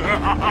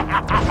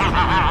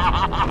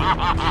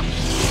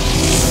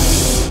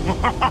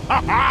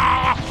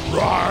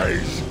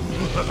 Rise!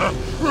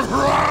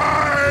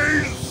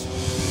 Rise!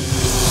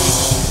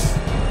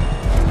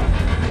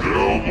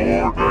 Hail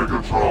Lord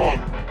Megatron!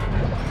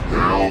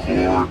 Hail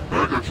Lord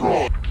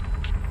Megatron!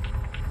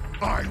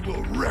 I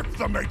will rip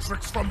the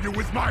Matrix from you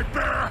with my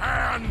bare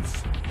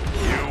hands!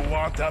 You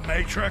want the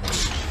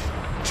Matrix?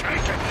 Take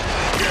it!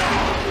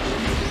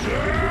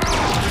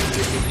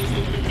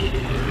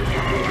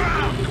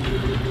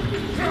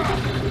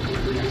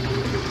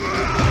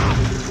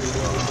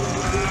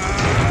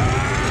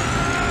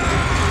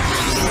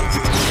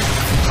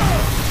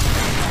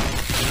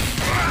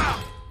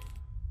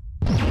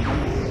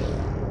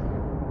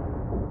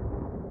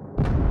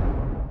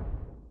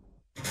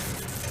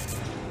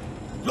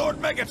 Lord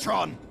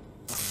Megatron!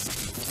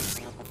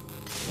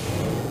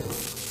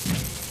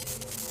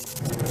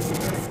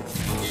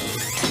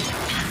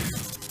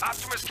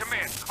 Optimus, come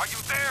in. Are you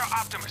there,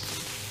 Optimus?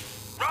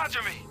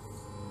 Roger me.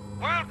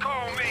 Well,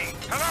 call me.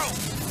 Hello?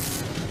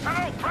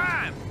 Hello,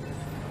 Prime?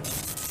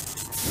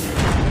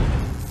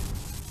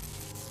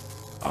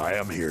 I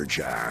am here,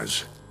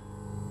 Jazz.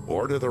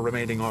 Order the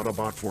remaining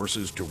Autobot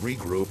forces to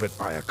regroup at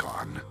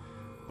Iacon.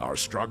 Our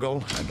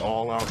struggle and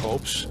all our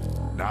hopes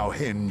now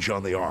hinge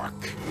on the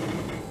Ark.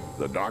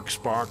 The Dark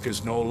Spark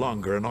is no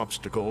longer an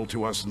obstacle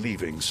to us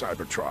leaving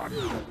Cybertron.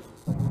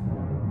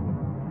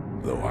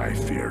 Though I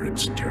fear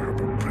its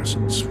terrible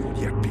presence will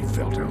yet be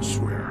felt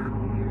elsewhere.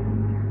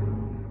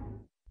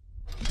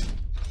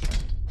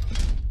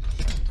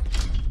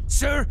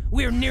 Sir,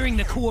 we're nearing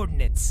the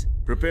coordinates.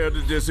 Prepare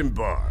to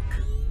disembark.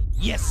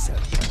 Yes, sir.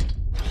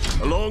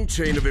 A long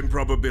chain of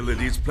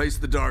improbabilities place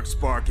the Dark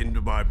Spark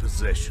into my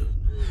possession.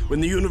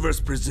 When the universe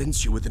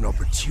presents you with an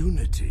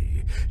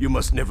opportunity, you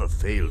must never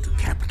fail to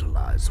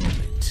capitalize on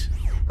it.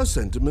 A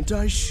sentiment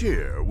I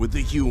share with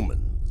the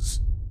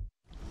humans.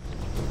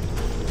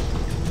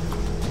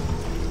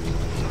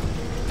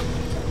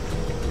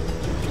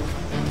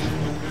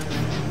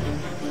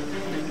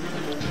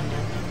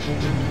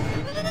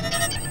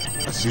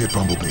 I see it,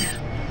 Bumblebee.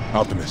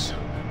 Optimus.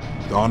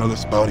 The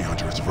honorless bounty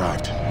hunter has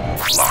arrived.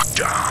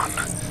 Lockdown.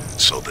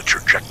 So the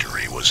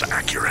trajectory was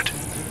accurate.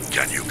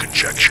 Can you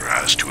conjecture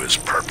as to his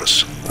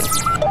purpose?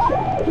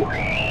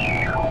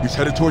 He's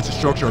headed towards the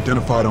structure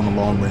identified on the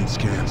long-range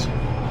scans.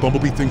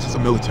 Bumblebee thinks it's a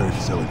military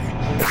facility.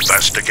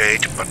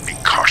 Investigate, but be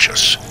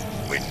cautious.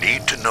 We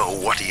need to know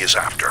what he is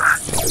after.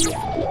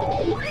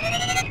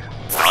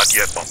 Not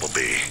yet,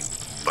 Bumblebee,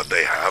 but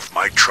they have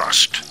my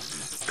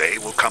trust. They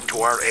will come to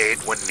our aid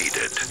when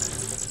needed.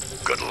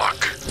 Good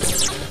luck.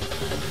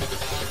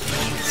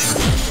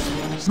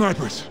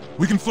 Snipers!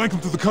 We can flank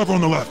them through the cover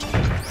on the left.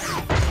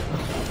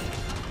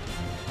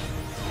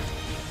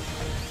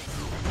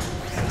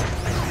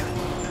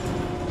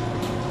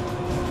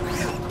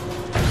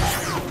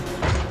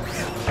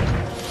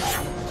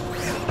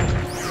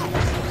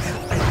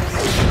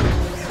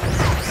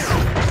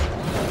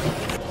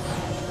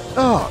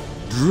 Ah,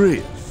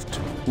 Drift.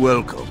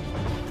 Welcome.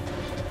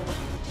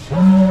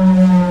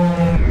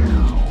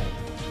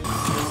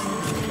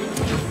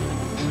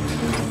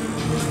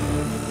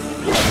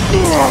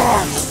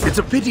 It's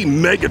a pity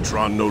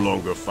Megatron no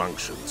longer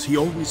functions. He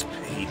always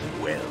paid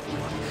well.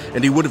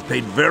 And he would have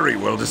paid very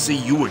well to see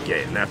you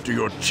again after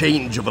your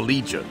change of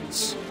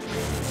allegiance.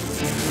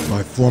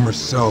 My former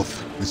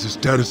self is as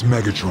dead as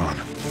Megatron.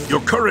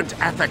 Your current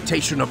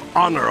affectation of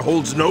honor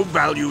holds no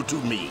value to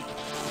me.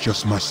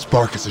 Just my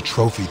spark as a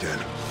trophy, then.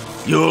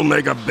 You'll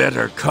make a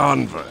better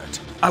convert.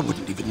 I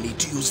wouldn't even need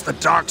to use the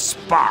dark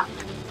spark.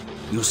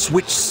 You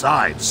switch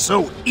sides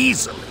so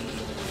easily.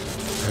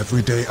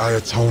 Every day I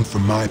atone for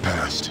my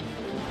past.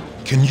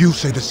 Can you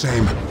say the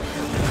same?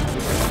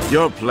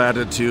 Your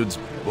platitudes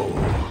bore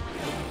me.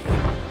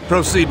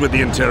 Proceed with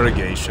the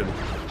interrogation.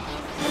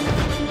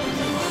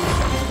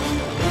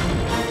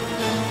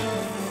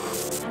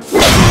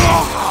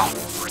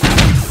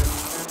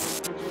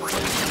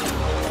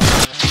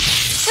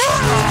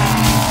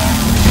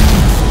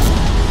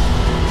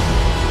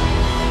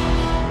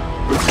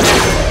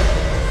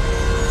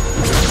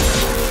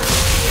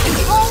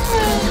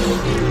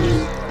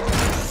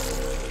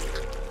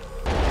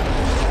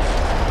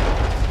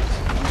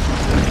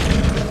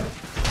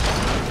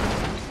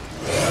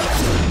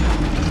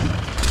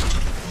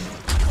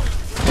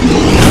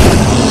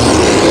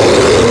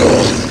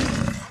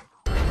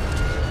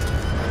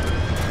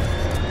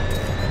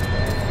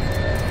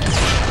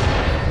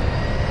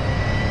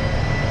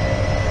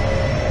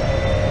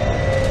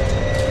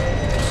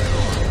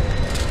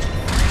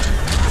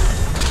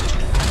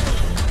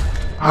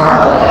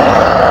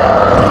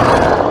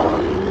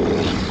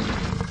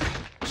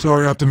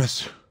 Sorry,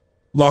 Optimus.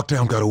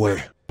 Lockdown got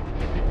away.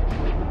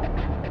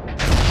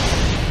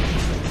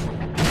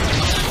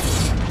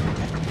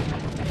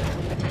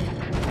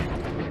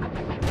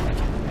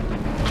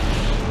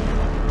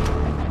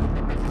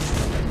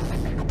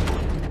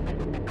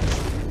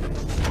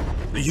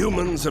 The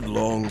humans have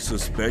long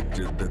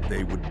suspected that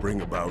they would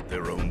bring about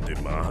their own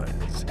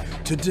demise.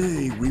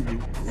 Today, we will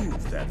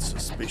prove that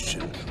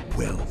suspicion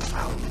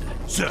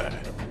well-founded. Sir,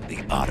 the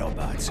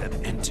Autobots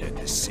have entered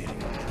the city.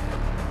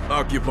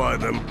 Occupy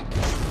them.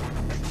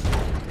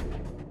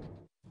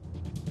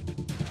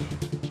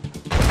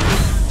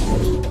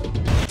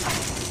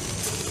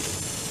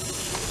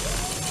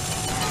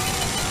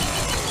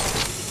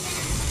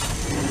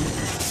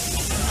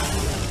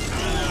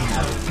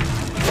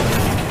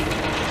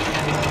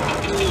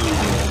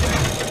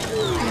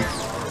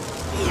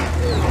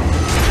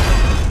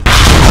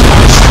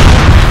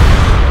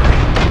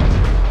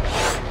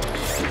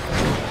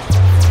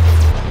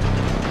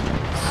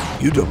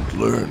 You don't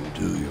learn,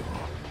 do you?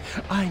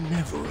 I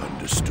never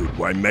understood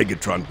why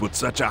Megatron put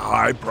such a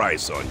high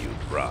price on you,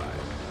 Prime.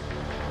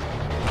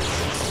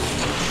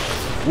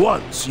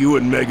 Once you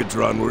and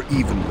Megatron were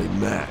evenly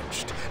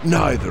matched,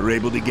 neither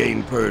able to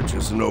gain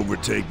purchase and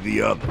overtake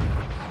the other.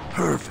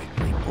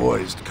 Perfectly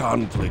poised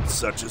conflicts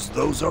such as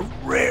those are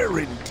rare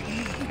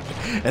indeed,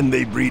 and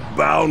they breed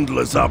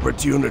boundless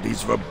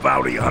opportunities for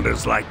bounty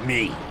hunters like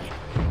me.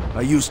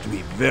 I used to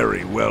be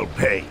very well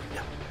paid.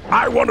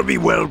 I want to be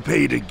well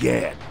paid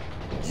again.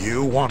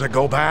 You want to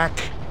go back?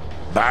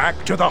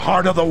 Back to the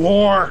heart of the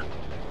war?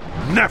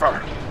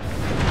 Never!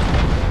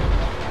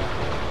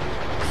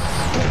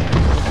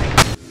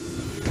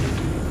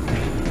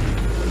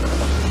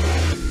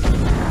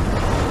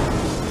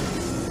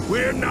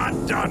 We're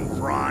not done,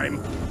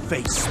 Prime.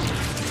 Face me.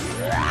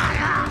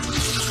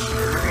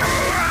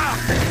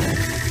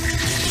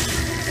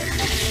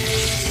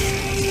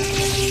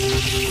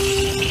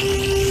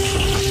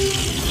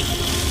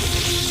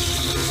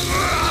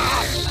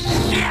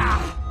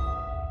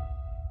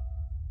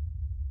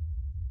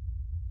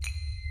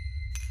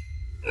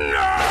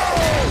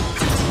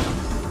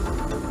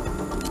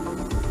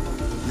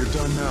 You're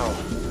done now.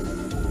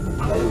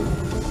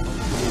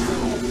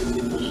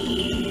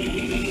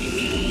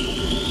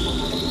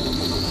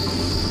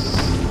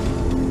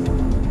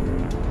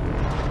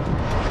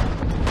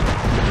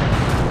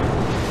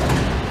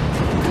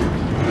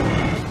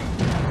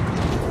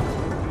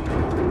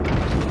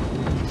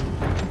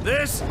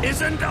 This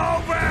isn't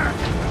over!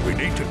 We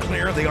need to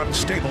clear the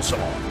unstable zone.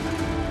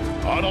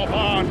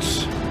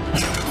 Autobots,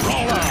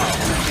 roll out!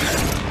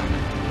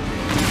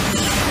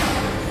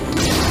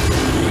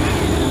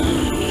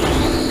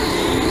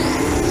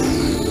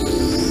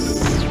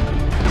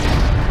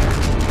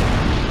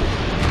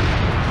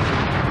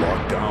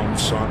 Lockdown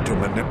sought to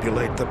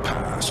manipulate the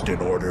past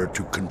in order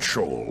to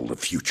control the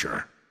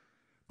future.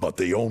 But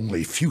the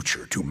only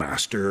future to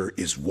master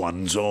is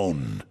one's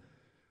own.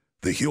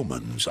 The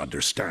humans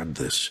understand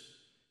this,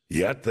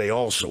 yet they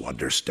also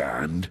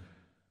understand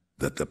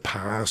that the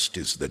past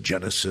is the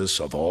genesis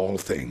of all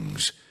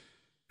things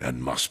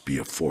and must be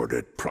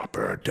afforded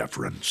proper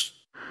deference.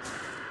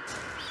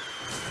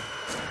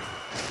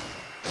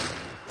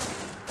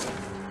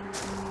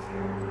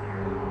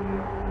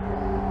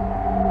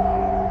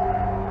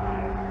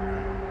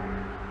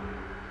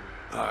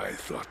 I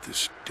thought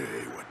this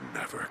day would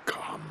never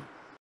come.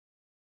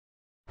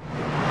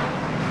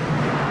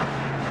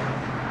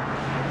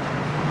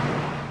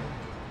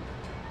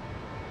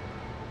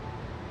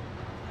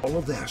 All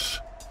of this,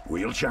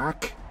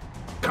 Wheeljack,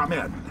 come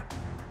in.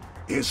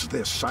 Is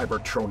this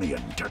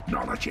Cybertronian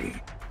technology?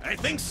 I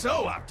think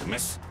so,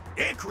 Optimus.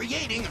 They're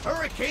creating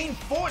hurricane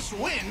force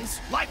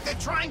winds like they're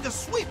trying to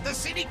sweep the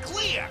city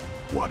clear.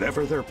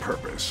 Whatever their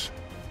purpose,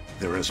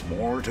 there is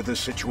more to the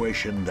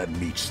situation than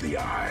meets the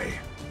eye.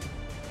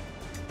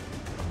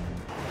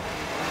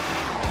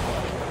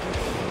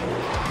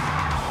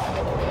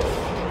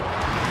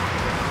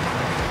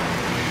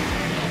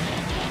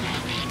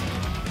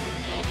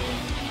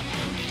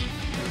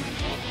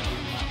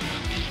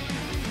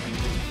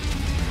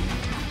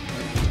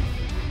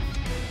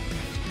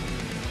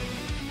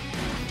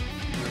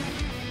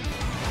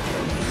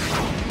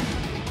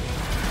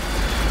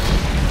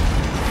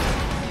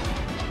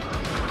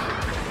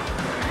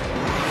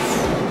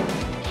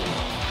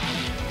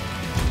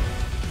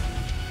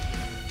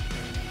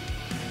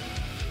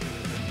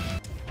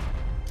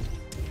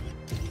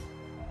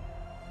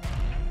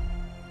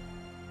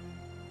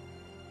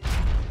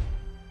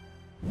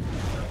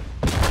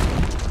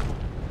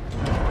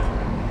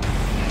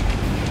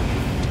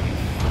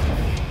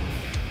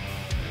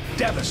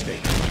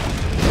 Devastator.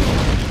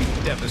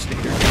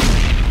 Devastator.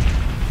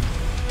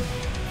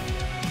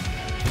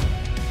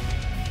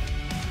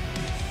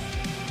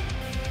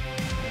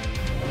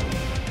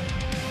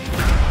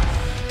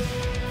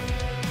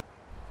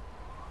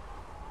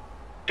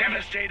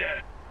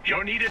 Devastator,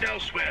 you're needed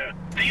elsewhere.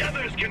 The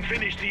others can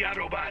finish the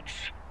Autobots.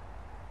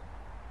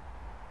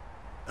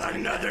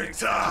 Another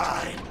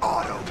time,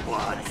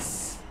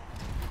 Autobots.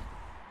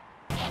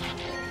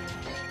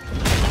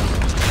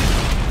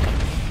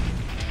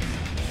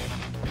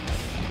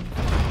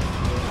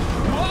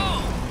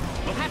 Whoa!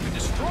 We'll have to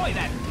destroy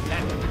that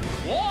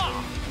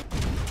wall.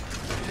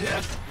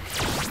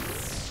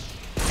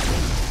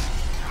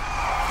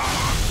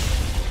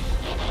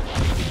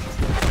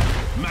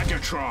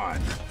 Megatron,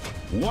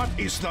 what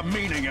is the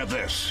meaning of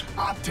this?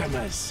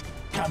 Optimus,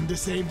 come to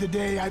save the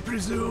day, I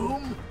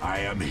presume? I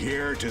am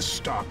here to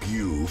stop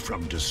you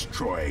from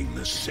destroying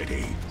the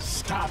city.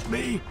 Stop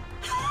me?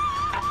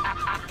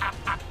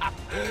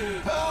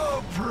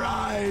 Oh,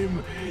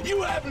 Prime!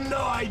 You have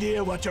no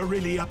idea what you're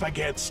really up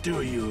against,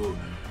 do you?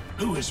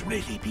 Who is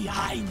really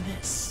behind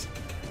this?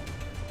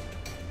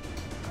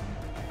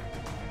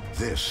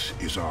 This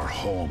is our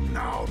home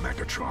now,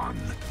 Megatron.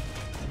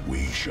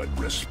 We should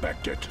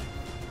respect it.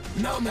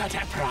 No matter,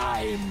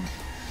 Prime.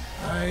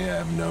 I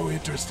have no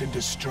interest in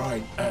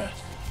destroying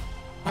Earth.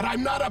 But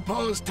I'm not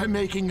opposed to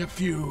making a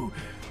few,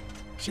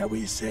 shall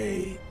we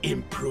say,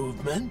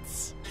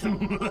 improvements?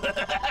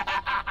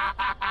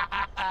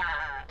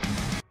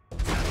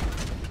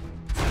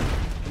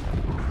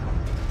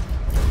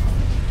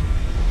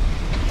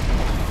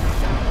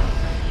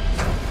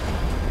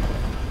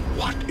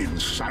 What in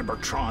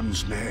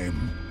Cybertron's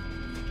name?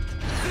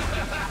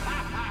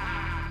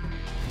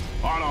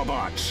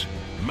 Autobots,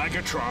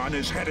 Megatron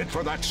is headed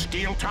for that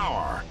steel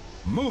tower.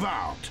 Move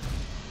out!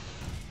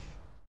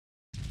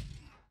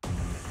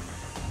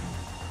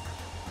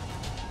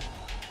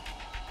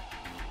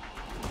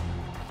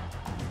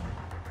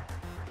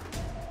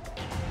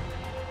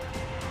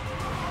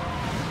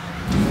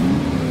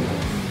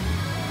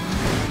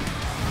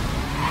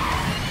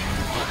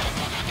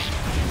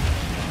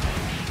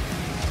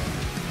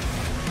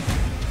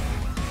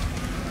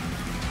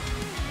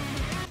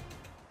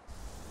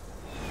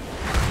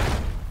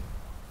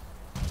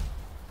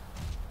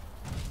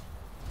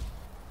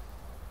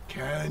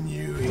 Can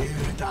you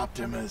hear it,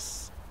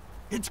 Optimus?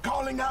 It's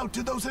calling out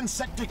to those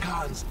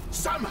Insecticons,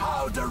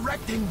 somehow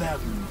directing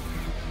them.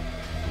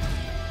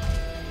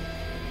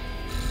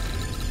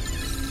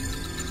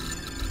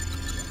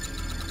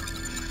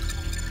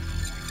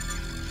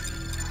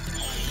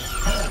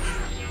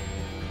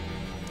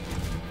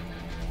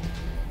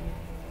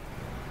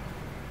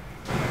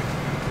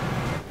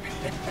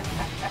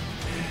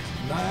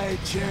 My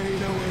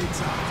chariot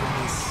awaits,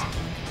 Optimus,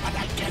 but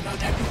I cannot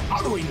have you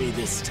following me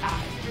this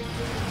time.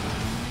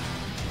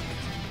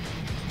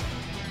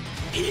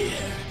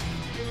 Here.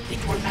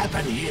 It will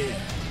happen here.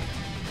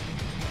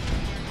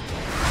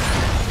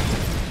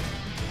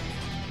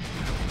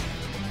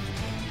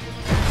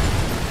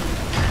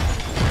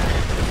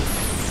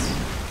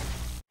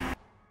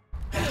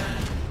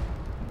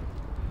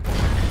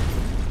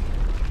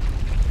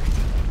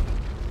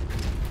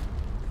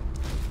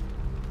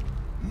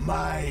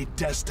 My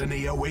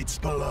destiny awaits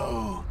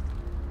below.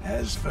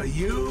 As for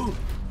you,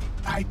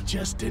 I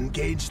just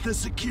engaged the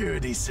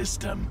security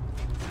system.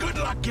 Good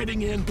luck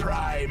getting in,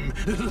 Prime.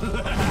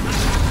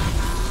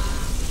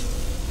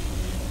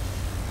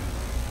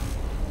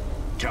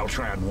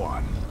 Caltran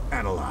 1,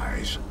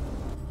 analyze.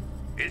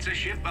 It's a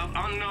ship of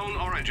unknown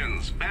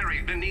origins,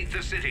 buried beneath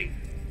the city.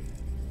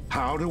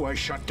 How do I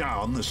shut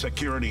down the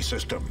security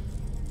system?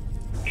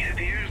 It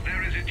appears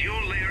there is a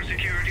dual-layer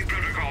security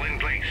protocol in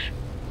place.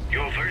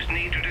 You'll first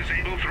need to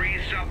disable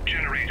 3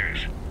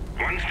 sub-generators.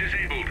 Once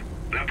disabled,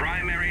 the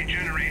primary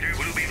generator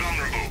will be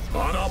vulnerable.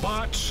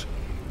 Autobots,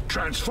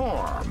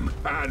 transform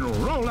and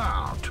roll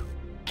out!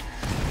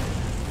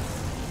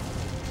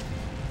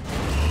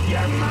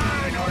 You're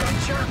mine,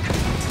 Autojerk!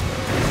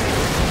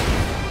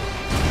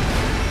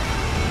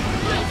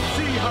 Let's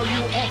see how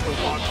you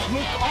Autobots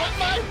look on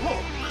my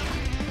hook!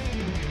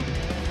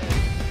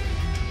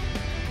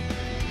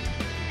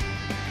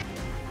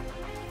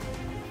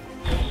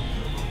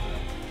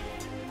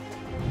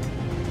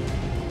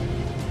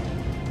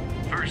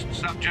 First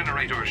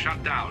sub-generator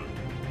shut down.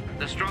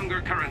 The stronger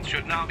currents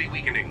should now be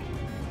weakening.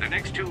 The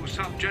next 2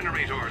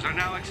 sub-generators are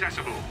now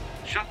accessible.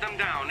 Shut them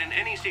down in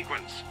any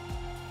sequence.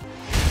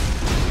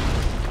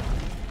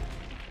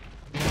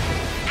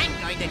 I'm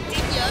going to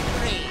dig your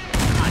grave,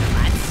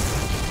 Autobots.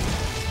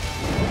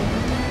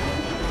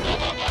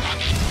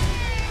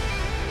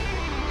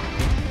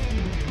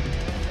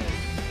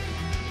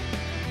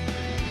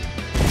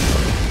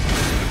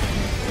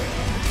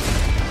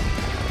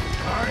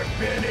 I've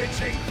been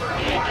itching for a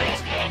fight.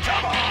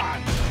 Come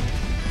on!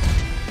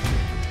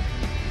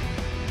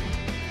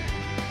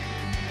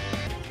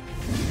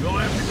 You'll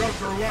have to go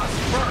through us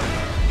first.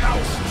 How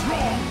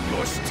strong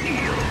your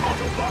steel,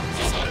 Autobots!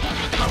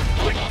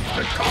 Complete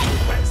the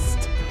conquest!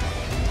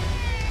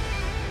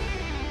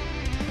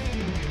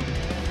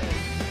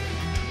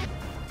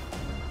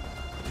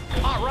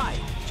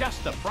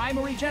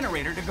 primary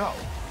generator to go.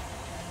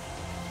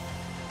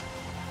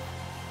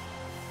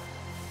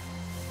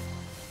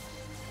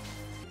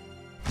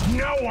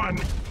 No one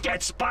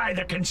gets by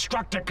the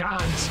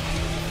Constructicons!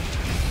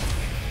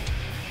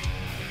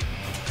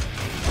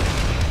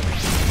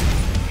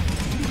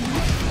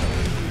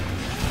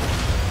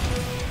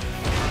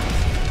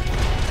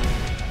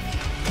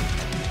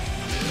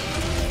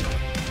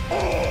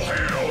 All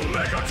hail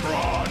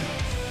Megatron!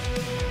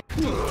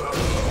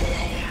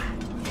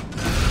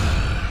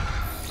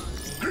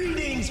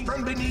 Greetings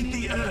from beneath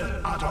the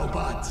earth,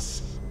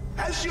 Autobots.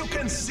 As you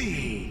can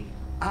see,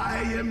 I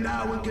am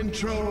now in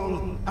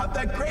control of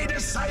the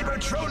greatest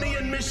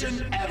Cybertronian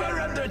mission ever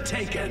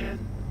undertaken.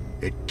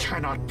 It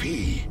cannot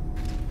be.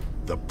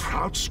 The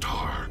Proud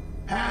Star.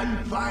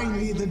 And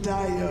finally the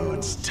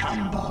diodes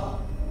tumble.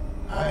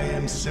 I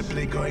am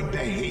simply going to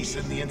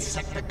hasten the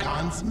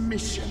Insecticons'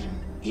 mission,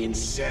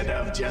 instead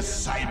of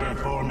just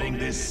cyberforming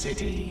this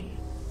city.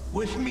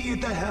 With me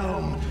at the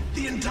helm,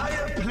 the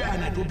entire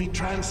planet will be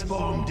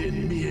transformed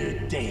in mere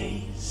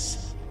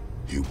days.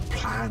 You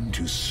plan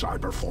to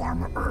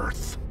cyberform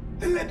Earth?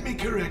 Let me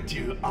correct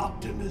you,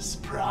 Optimus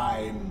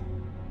Prime.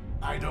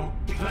 I don't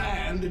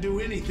plan to do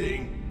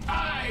anything.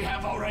 I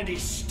have already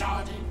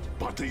started.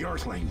 But the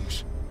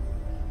Earthlings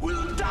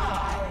will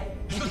die.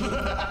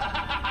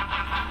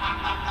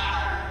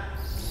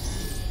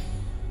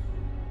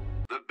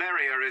 The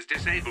barrier is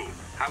disabled.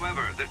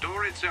 However, the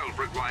door itself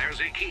requires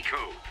a key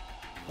code.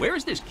 Where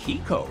is this key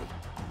code?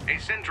 A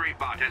sentry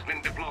bot has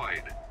been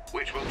deployed,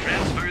 which will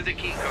transfer the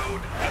key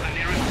code to the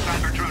nearest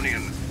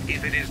Cybertronian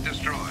if it is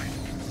destroyed.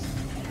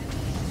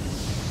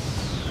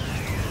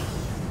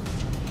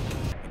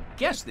 I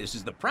guess this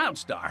is the Proud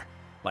Star,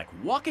 like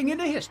walking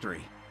into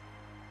history.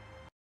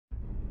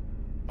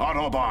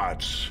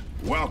 Autobots,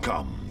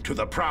 welcome to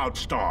the Proud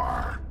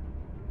Star,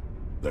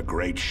 the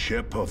great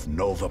ship of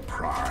Nova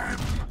Prime.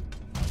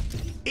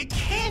 It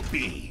can't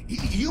be!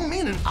 You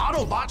mean an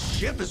Autobot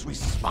ship is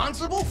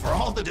responsible for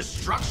all the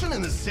destruction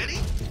in the city?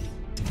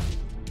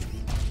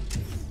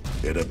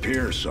 It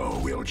appears so,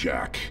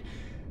 Wheeljack.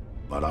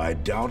 But I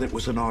doubt it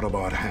was an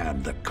Autobot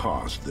hand that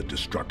caused the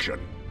destruction.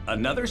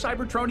 Another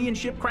Cybertronian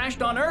ship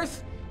crashed on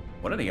Earth?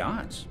 What are the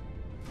odds?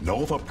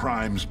 Nova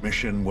Prime's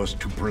mission was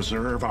to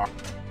preserve our...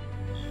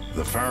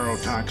 The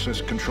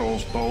Pharaotaxis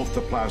controls both the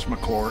Plasma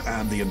Core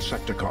and the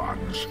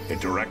Insecticons. It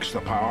directs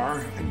the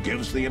power and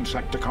gives the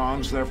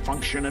Insecticons their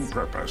function and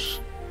purpose.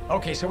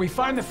 Okay, so we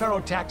find the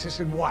Pharaotaxis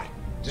and what?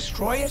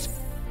 Destroy it?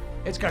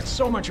 It's got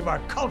so much of our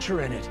culture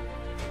in it.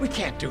 We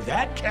can't do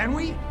that, can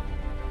we?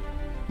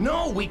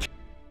 No, we can't.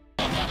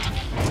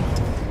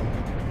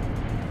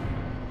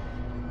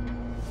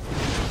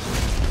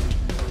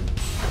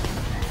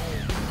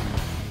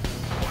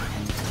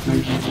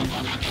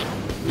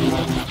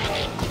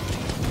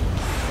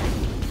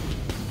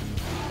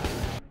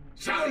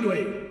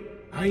 Soundwave,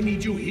 I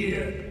need you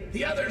here.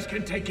 The others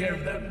can take care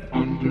of them.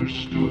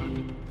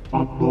 Understood.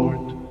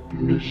 Abort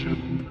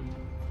mission.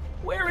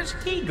 Where is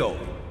he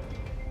going?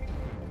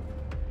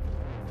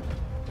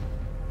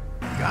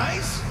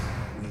 Guys,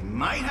 we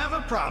might have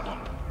a problem.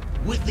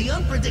 With the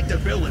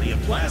unpredictability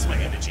of plasma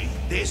energy,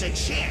 there's a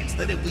chance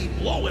that if we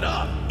blow it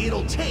up,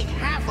 it'll take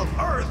half of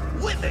Earth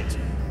with it.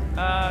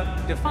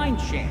 Define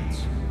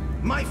chance.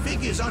 My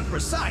figure's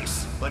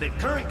unprecise, but at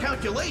current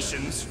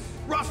calculations,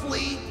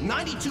 roughly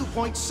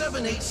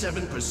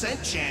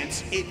 92.787%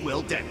 chance it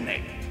will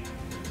detonate.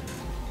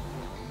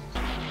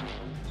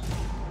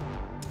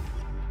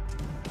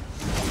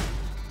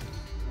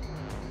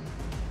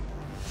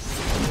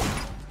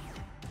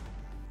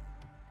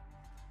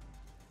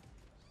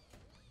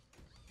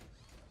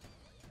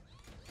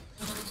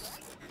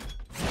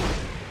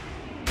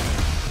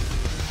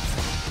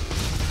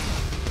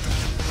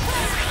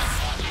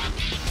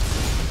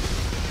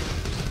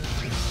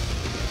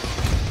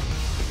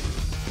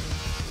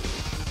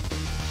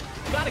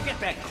 Gotta get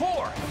that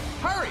core!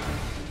 Hurry!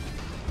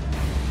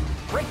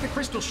 Break the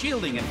crystal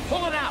shielding and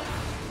pull it out!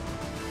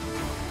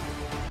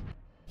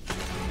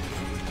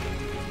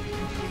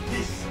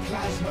 This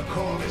plasma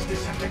core is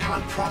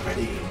Decepticon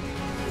property.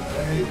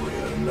 I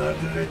will not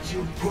let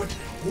you put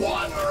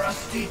one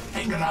rusty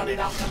finger on it,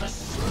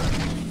 Optimus.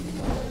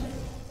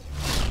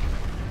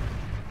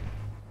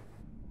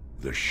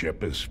 The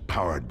ship is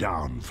powered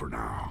down for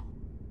now.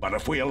 But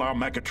if we allow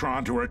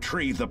Megatron to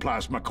retrieve the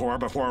Plasma Core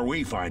before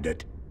we find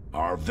it,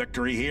 our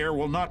victory here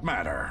will not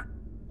matter.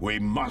 We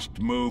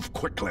must move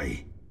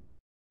quickly.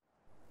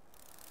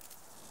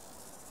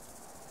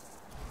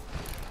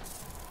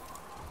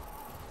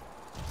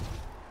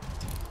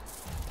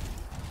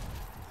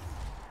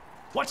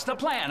 What's the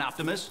plan,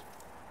 Optimus?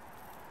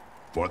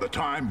 For the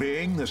time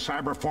being, the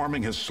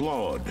cyberforming has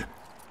slowed.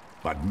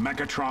 But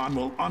Megatron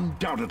will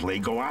undoubtedly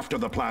go after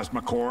the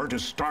Plasma Core to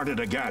start it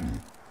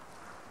again.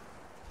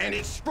 And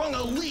it sprung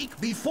a leak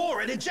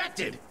before it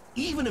ejected.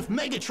 Even if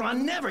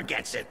Megatron never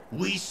gets it,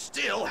 we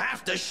still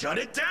have to shut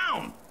it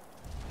down.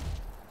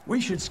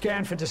 We should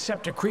scan for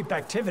Deceptor creep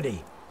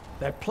activity.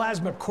 That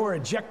plasma core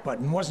eject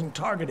button wasn't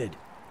targeted.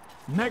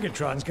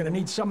 Megatron's gonna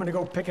need someone to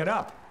go pick it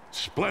up.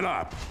 Split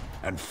up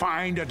and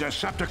find a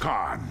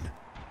Decepticon.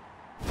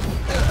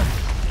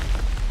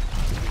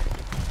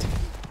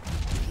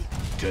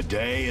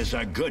 Today is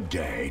a good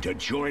day to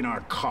join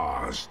our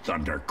cause,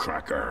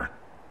 Thundercracker.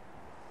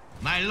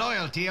 My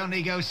loyalty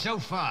only goes so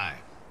far.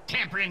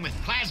 Tampering with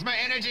plasma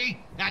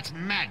energy? That's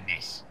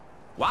madness.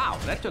 Wow,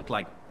 that took,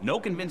 like, no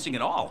convincing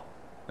at all.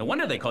 No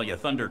wonder they call you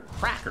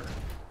Thundercracker.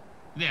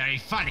 Very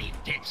funny,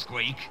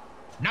 Pipsqueak.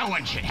 No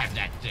one should have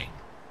that thing.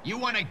 You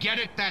want to get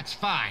it, that's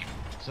fine.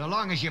 So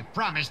long as you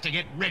promise to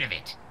get rid of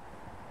it.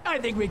 I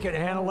think we can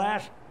handle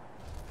that.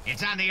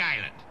 It's on the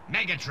island.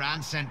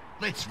 Megatron sent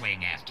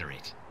Blitzwing after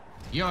it.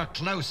 You're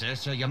closer,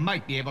 so you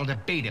might be able to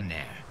beat him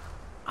there.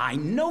 I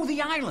know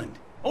the island.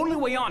 Only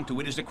way onto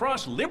it is to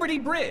cross Liberty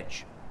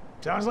Bridge.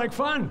 Sounds like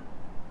fun.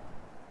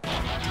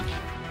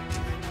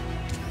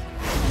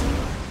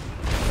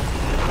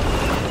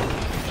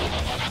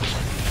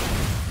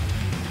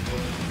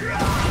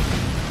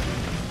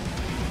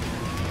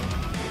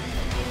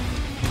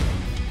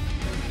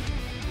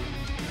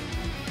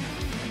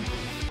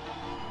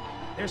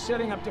 They're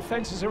setting up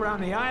defenses around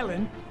the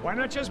island. Why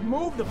not just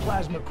move the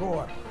plasma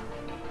core?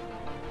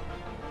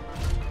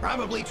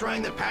 Probably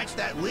trying to patch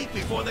that leak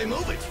before they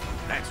move it.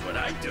 That's what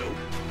I'd do.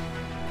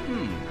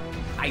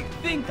 I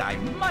think I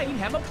might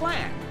have a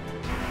plan.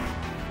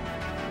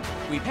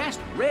 We passed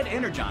Red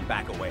Energon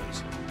back a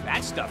ways.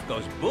 That stuff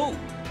goes boom.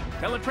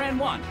 Teletran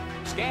 1,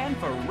 scan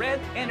for Red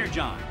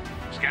Energon.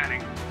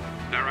 Scanning.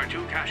 There are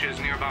 2 caches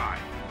nearby.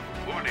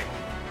 Warning.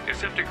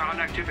 Decepticon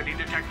activity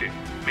detected.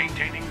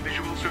 Maintaining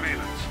visual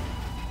surveillance.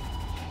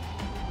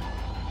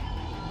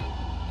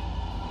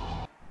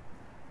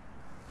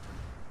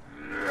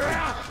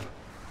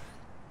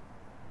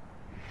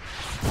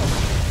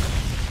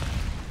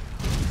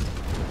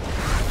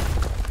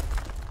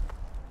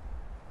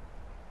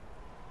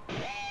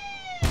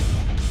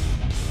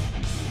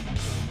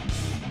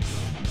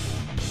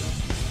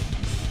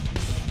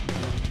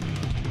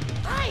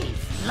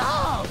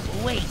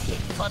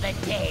 For the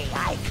day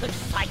I could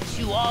fight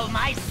you all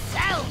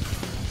myself!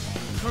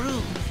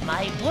 Prove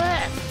my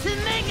worth to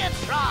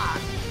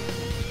Megatron!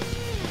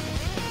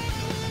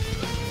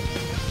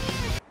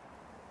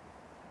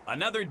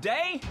 Another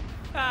day?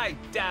 I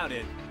doubt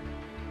it.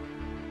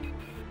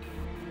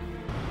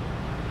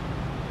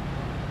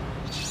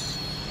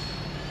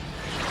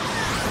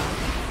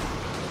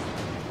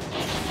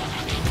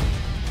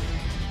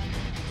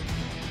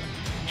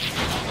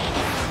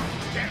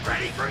 Get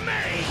ready for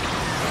me!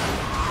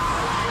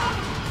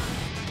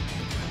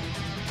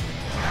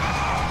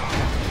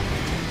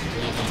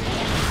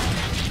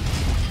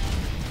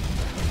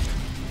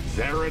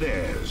 There it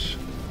is.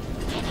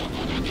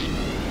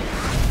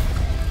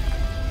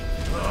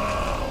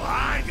 Oh,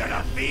 I'm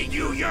gonna feed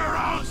you your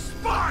own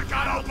spark,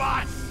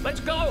 Autobots!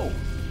 Let's go!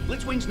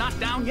 Blitzwing's not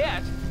down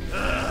yet.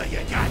 You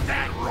got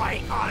that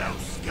right, Auto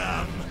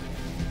Scum!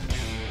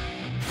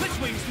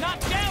 Blitzwing's not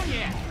down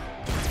yet!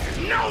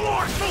 No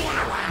more fooling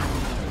around!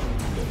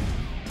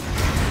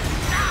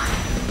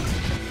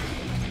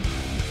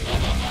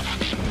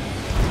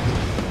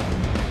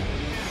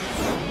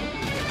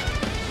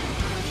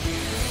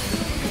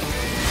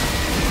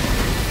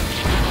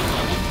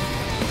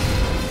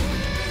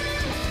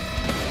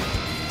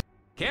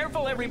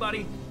 Careful,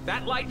 everybody.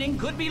 That lightning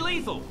could be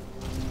lethal.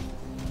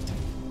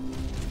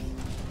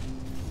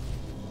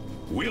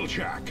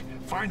 Wheeljack,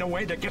 find a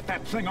way to get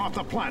that thing off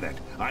the planet.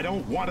 I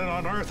don't want it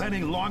on Earth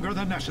any longer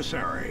than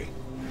necessary.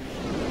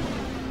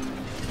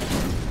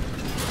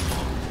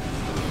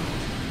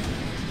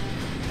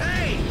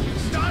 Hey!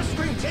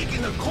 Starscream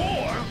taking the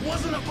core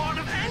wasn't a part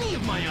of any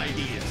of my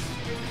ideas!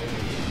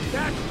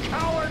 That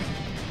coward!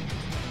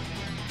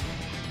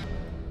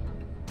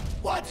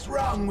 What's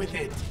wrong with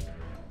it?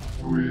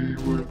 We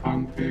were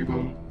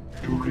unable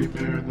to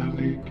repair the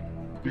leak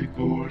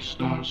before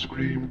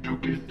Starscream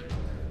took it.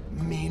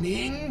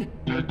 Meaning?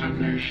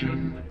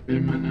 Detonation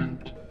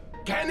imminent.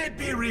 Can it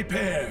be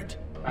repaired?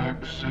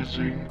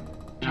 Accessing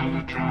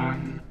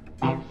Teletran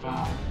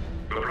Alpha.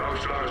 The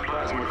Proustar's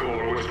plasma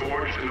core was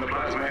forged in the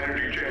plasma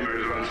energy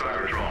chambers on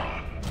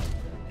Cybertron.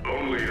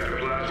 Only at a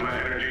plasma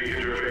energy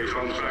interface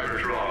on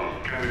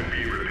Cybertron can it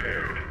be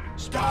repaired.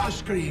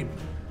 Starscream,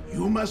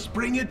 you must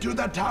bring it to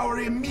the tower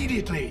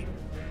immediately.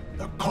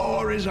 The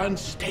core is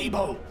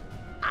unstable.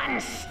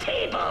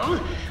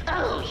 Unstable?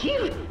 Oh,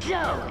 you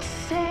don't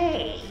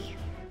say.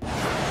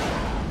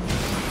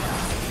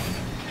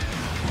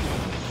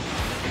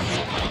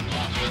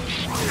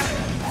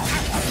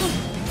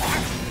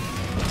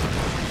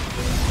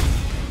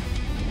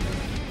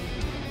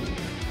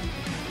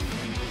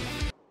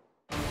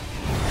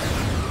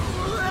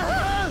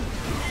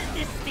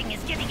 This thing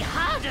is getting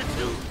harder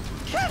to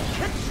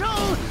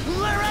control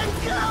where I'm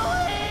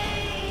going!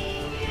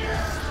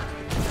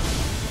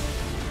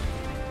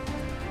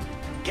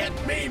 Get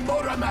me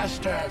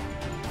Motormaster!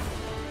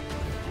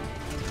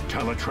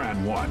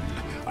 Teletran 1,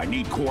 I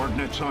need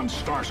coordinates on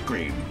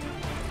Starscream.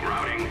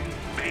 Routing,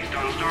 based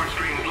on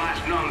Starscream's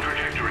last known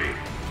trajectory.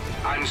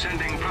 I'm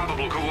sending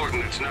probable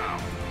coordinates now.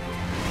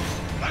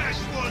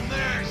 Last one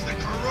there's the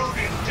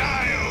corroded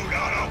diode,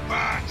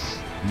 Autobots!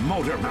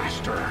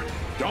 Motormaster,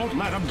 don't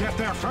let him get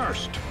there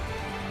first.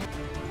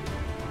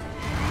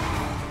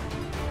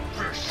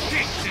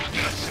 Persistent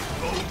nuts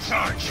and bolts,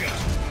 aren't you?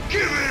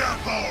 Give it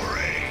up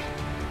already!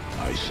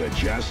 I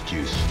suggest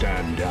you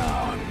stand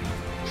down.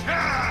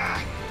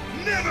 Ah!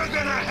 Never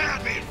gonna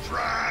happen,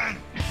 Fran!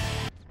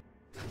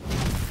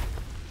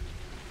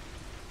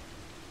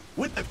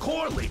 With the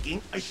core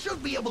leaking, I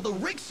should be able to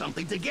rig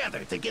something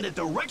together to get a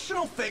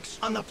directional fix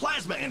on the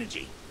plasma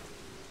energy.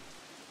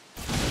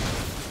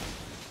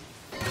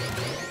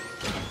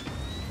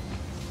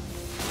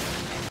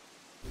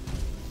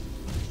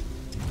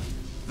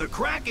 The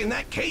crack in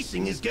that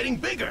casing is getting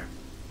bigger.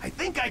 I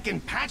think I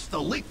can patch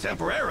the leak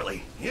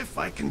temporarily, if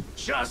I can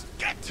just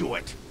get to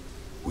it.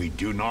 We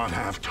do not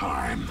have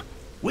time.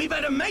 We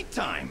better make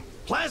time.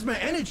 Plasma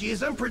energy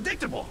is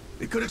unpredictable.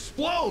 It could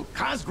explode,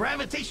 cause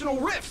gravitational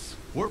rifts,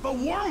 warp a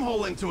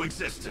wormhole into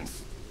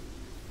existence.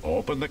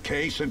 Open the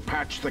case and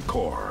patch the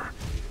core.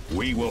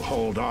 We will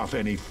hold off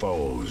any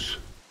foes.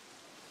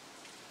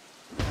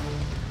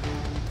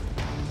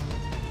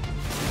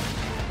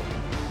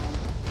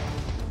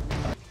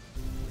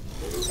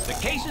 The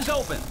case is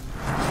open.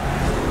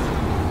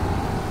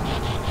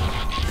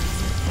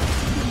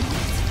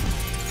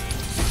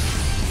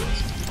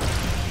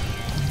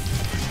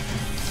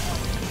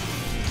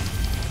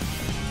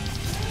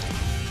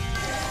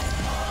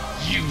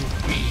 You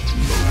beat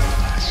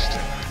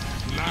Motormaster.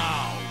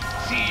 Now,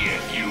 see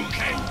if you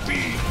can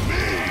beat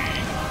me!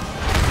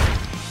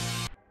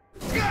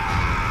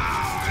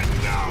 Ah,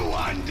 no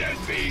one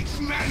defeats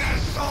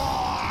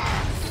Menasor!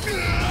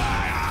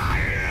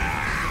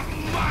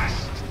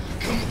 Must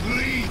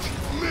complete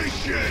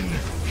mission!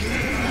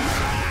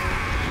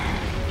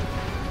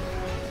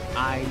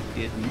 I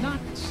did not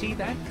see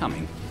that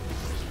coming.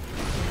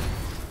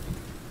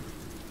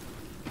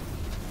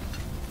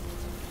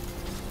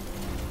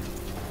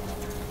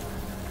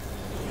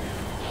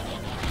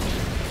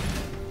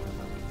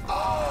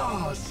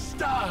 Oh,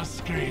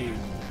 Starscream!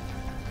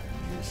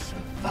 You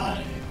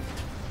survived.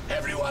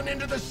 Everyone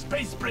into the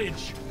space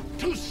bridge!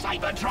 To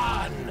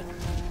Cybertron!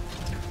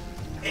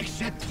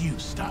 Except you,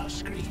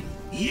 Starscream.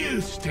 You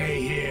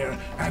stay here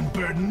and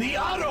burden the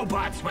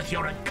Autobots with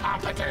your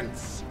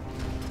incompetence!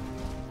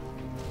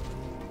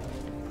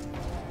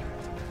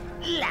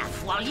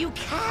 Laugh while you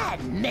can,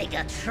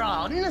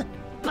 Megatron!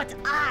 But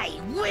I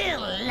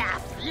will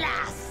laugh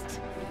last!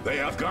 They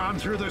have gone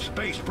through the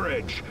space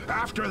bridge.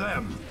 After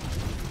them.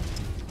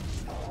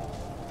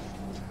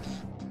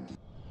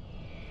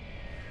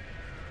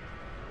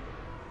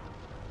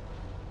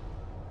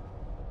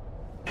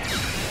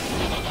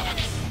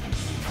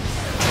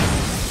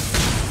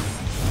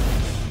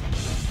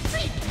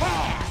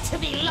 Prepare to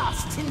be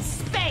lost in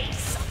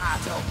space,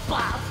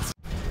 Autobot!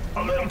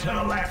 A little to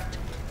the left.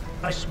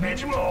 A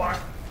smidge more.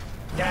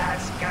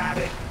 That's got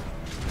it.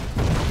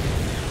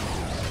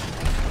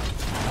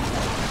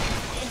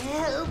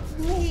 Help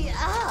me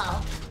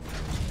up!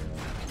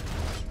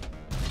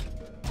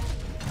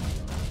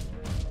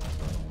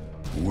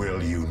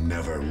 Will you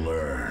never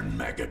learn,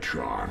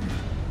 Megatron?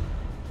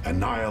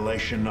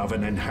 Annihilation of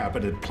an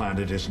inhabited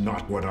planet is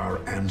not what our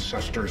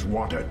ancestors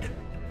wanted.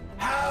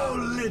 How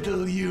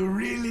little you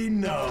really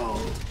know!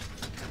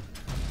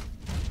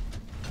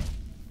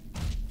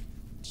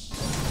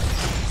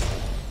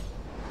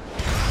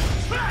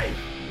 Hey!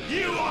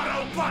 You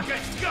auto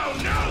buckets go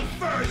no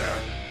further!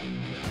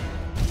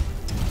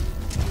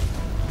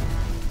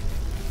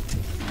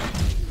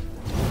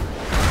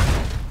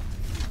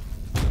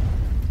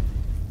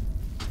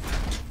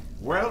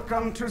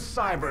 Welcome to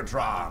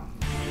Cybertron.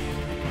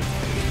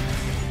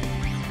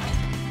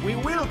 We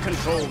will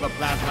control the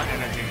plasma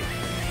energy.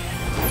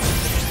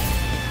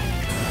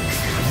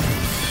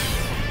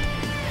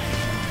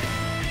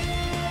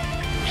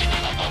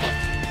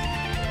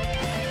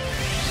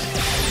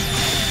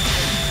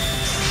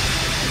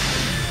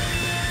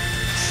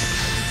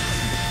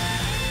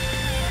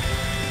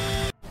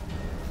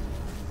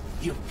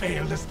 You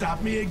failed to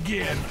stop me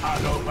again,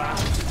 Autobot.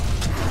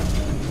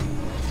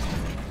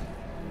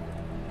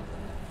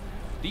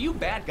 Do you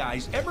bad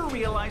guys ever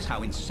realize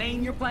how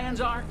insane your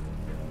plans are?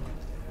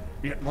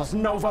 It was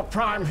Nova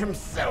Prime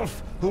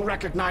himself who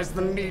recognized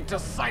the need to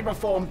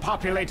cyberform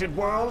populated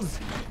worlds.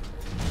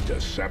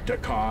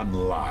 Decepticon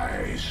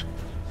lies.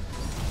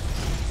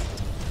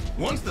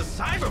 Once the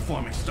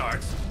cyberforming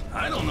starts,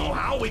 I don't know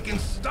how we can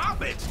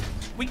stop it.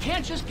 We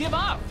can't just give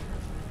up.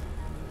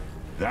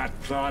 That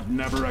thought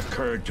never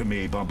occurred to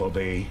me,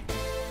 Bumblebee.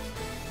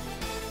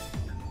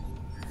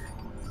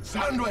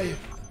 Soundwave,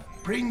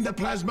 bring the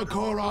plasma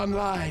core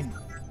online.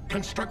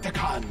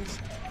 Constructicons.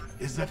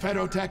 Is the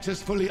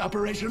Ferrotaxis fully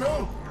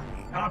operational?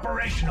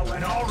 Operational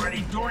and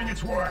already doing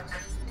its work.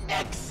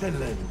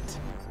 Excellent.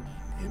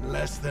 In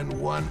less than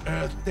one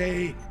Earth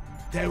day,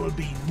 there will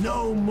be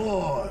no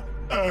more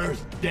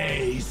Earth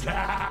days.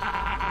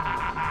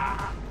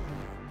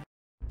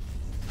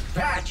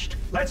 Patched.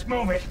 Let's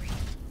move it.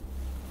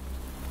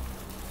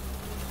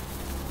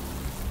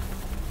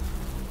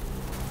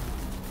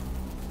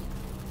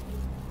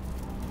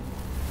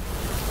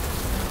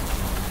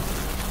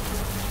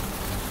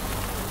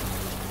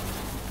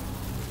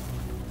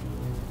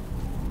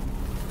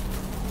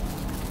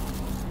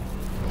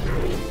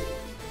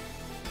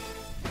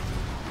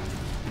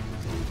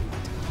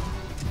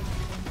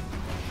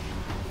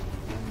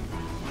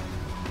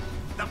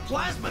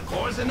 plasma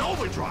core's in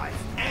overdrive,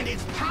 and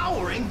it's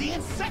powering the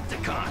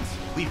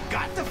Insecticons. We've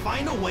got to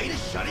find a way to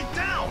shut it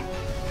down.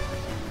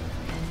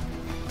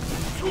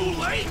 Too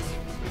late!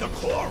 The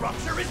core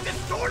rupture is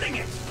distorting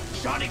it!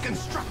 Shoddy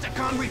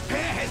Constructicon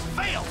repair has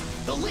failed!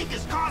 The leak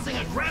is causing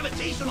a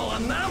gravitational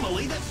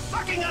anomaly that's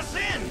sucking us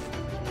in!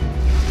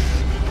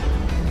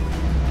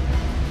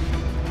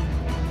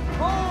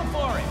 Roll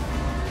for it!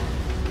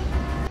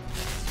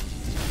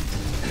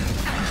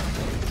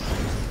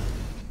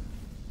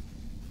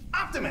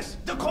 Optimus,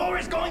 the core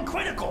is going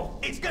critical!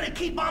 It's gonna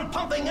keep on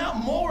pumping out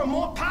more and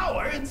more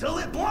power until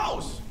it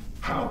blows!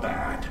 How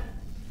bad?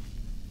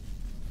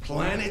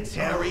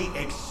 Planetary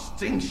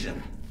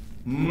extinction.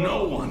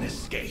 No one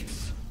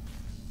escapes.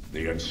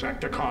 The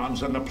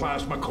Insecticons and the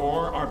plasma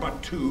core are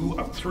but 2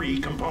 of 3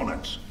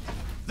 components.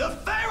 The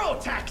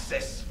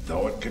Ferrotaxis!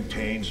 Though it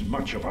contains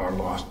much of our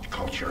lost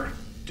culture,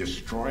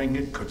 destroying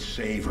it could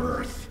save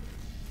Earth.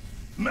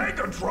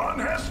 Megatron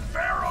has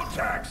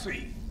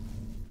Ferrotaxi!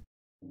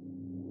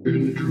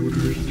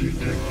 Intruders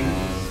detected.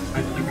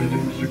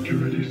 Activating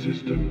security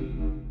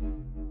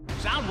system.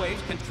 Soundwaves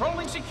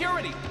controlling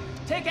security.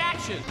 Take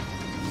action.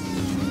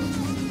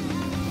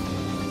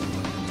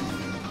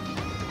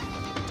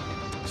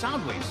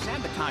 Soundwaves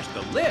sabotaged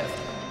the lift.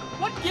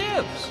 What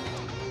gives?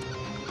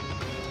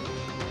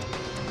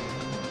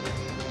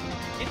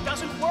 It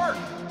doesn't work.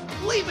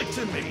 Leave it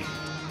to me.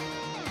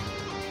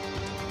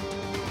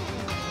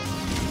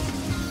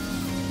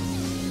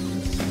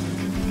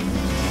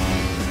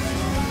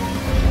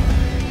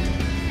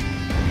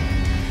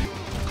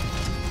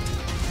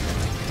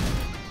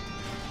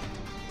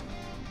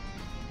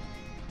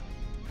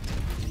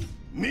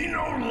 Me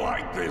don't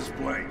like this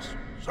place.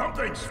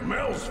 Something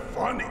smells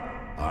funny.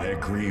 I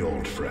agree,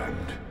 old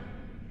friend.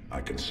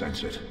 I can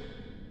sense it.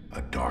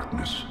 A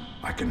darkness.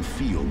 I can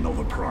feel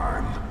Nova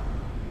Prime.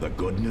 The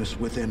goodness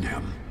within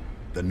him.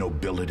 The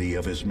nobility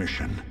of his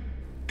mission.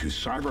 To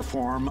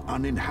cyberform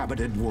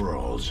uninhabited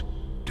worlds.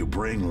 To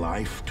bring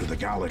life to the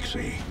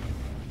galaxy.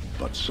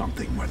 But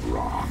something went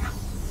wrong.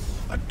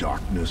 A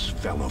darkness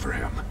fell over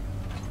him.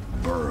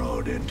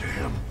 Burrowed into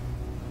him.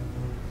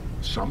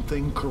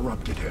 Something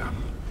corrupted him.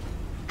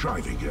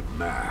 Driving him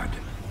mad.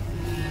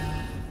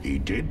 He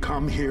did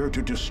come here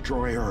to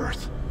destroy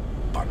Earth,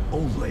 but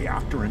only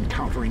after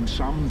encountering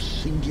some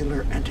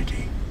singular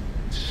entity.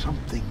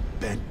 Something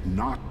bent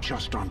not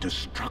just on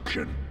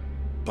destruction,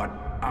 but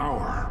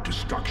our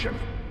destruction.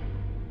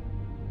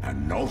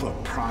 And Nova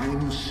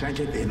Prime sent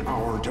it in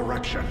our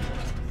direction.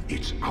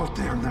 It's out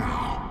there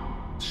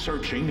now,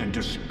 searching and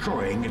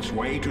destroying its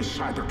way to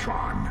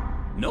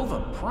Cybertron.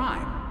 Nova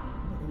Prime?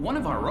 One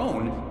of our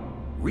own?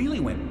 Really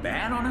went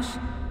bad on us?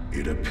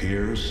 It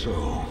appears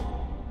so.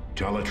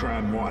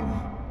 Teletran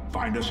 1,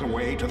 find us a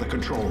way to the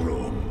control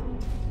room.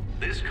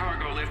 This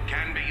cargo lift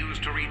can be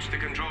used to reach the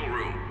control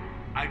room.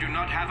 I do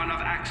not have enough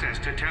access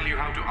to tell you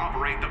how to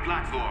operate the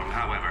platform,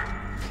 however.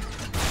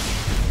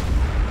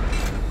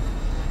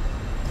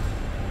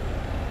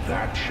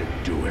 That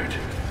should do it.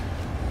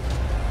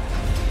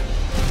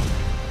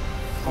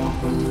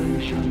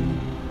 Operation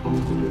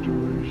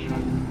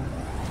Obliteration.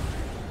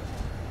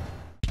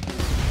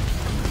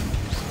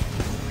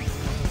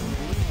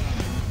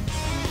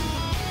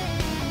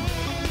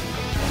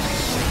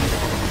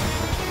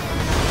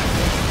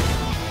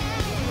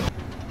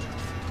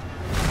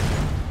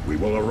 We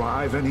will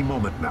arrive any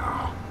moment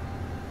now.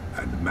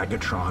 And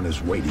Megatron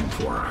is waiting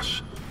for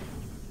us.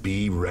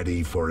 Be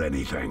ready for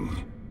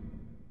anything.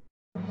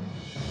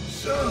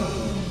 So,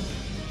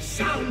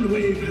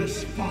 Soundwave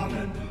has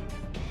fallen.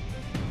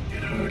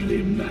 It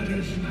hardly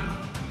matters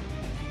now.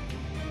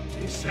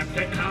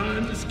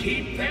 Decepticons,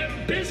 keep them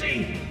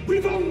busy!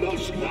 We've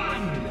almost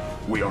won!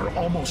 We are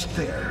almost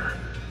there.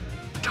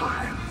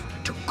 Time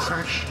to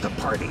crash the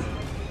party.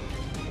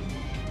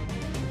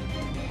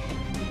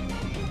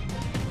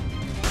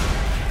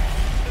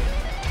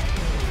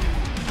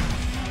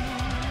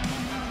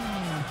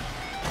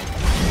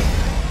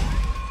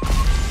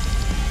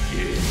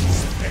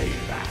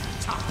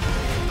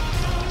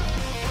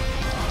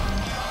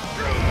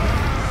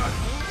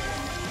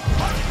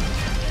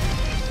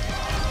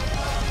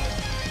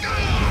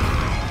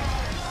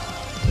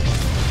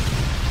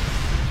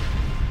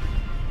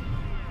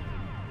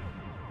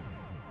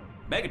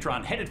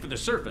 Megatron headed for the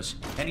surface,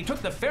 and he took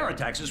the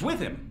Ferrotaxis with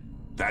him.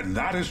 Then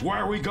that is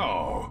where we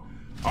go.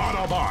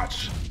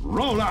 Autobots,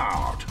 roll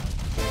out!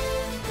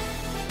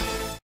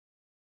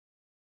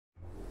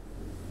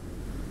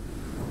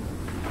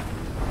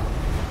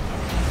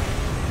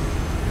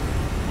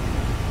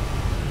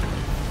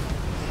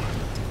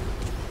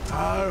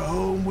 Our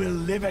home will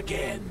live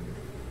again.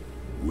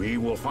 We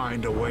will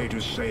find a way to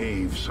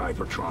save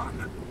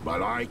Cybertron,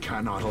 but I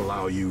cannot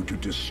allow you to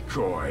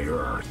destroy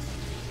Earth.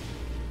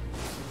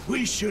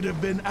 We should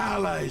have been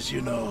allies,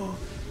 you know.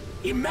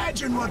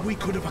 Imagine what we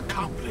could have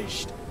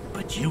accomplished.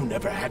 But you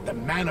never had the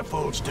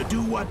manifolds to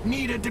do what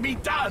needed to be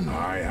done.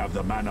 I have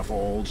the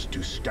manifolds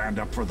to stand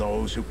up for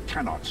those who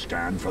cannot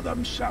stand for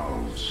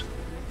themselves.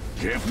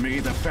 Give me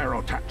the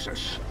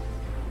Ferrotaxis.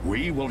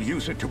 We will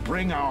use it to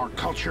bring our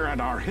culture and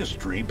our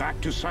history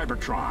back to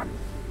Cybertron,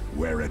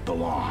 where it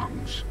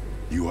belongs.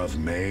 You have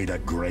made a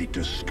great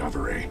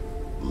discovery.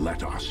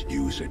 Let us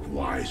use it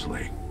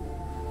wisely.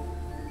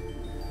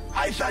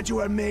 I thought you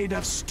were made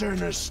of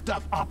sterner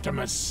stuff,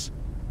 Optimus.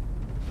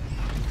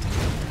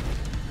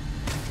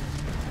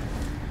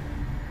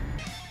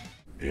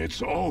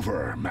 It's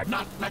over,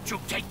 Not let you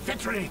take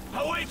victory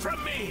away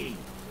from me!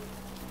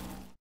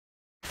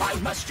 Why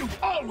must you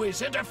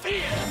always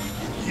interfere?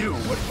 You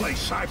would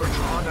place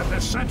Cybertron at the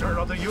center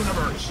of the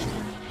universe.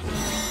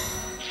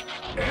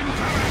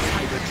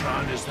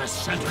 Cybertron is the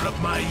center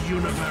of my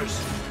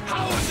universe.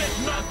 How is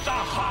it not the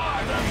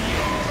heart of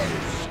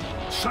yours?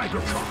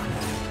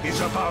 Cybertron is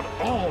about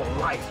all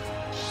life.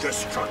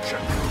 Destruction.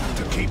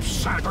 To keep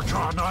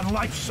Cybertron on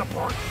life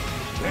support.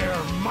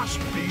 There must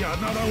be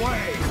another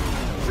way.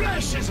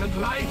 Flesh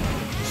isn't life.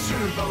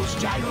 Servos,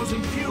 gyros,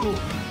 and fuel.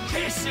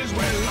 This is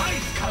where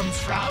life comes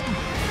from.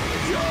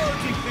 You're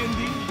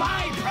defending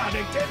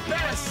byproduct at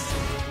best.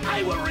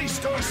 I will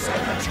restore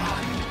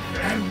Cybertron.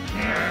 And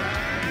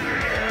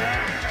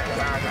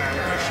that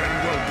ambition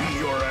will be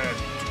your end.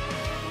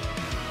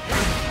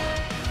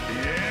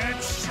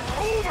 It's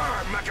over,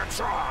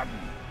 Megatron!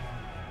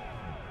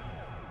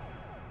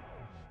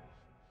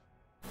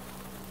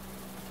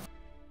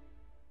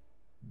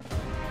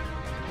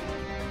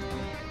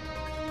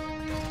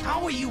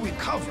 How are you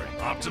recovering,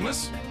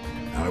 Optimus?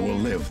 I will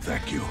live,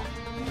 thank you.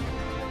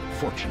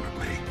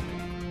 Fortunately,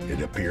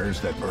 it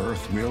appears that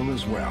Earth will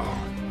as well.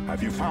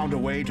 Have you found a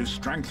way to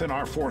strengthen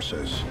our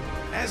forces?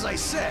 As I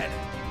said,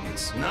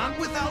 it's not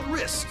without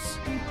risks.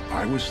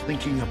 I was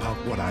thinking about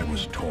what I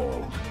was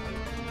told.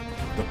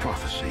 The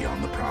prophecy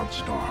on the Proud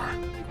Star.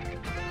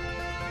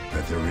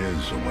 That there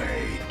is a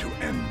way to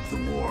end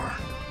the war.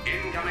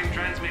 Incoming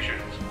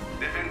transmissions.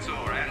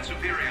 Defensor and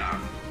Superior.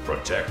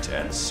 Protect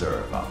and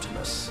serve,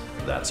 Optimus.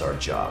 That's our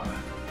job.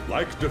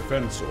 Like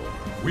Defensor,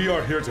 we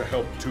are here to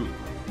help too.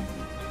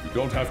 You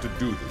don't have to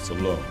do this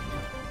alone.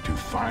 To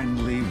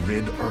finally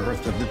rid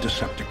Earth of the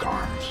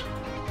Decepticons.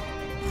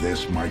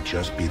 This might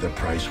just be the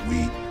price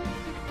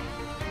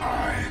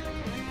I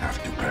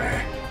have to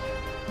pay.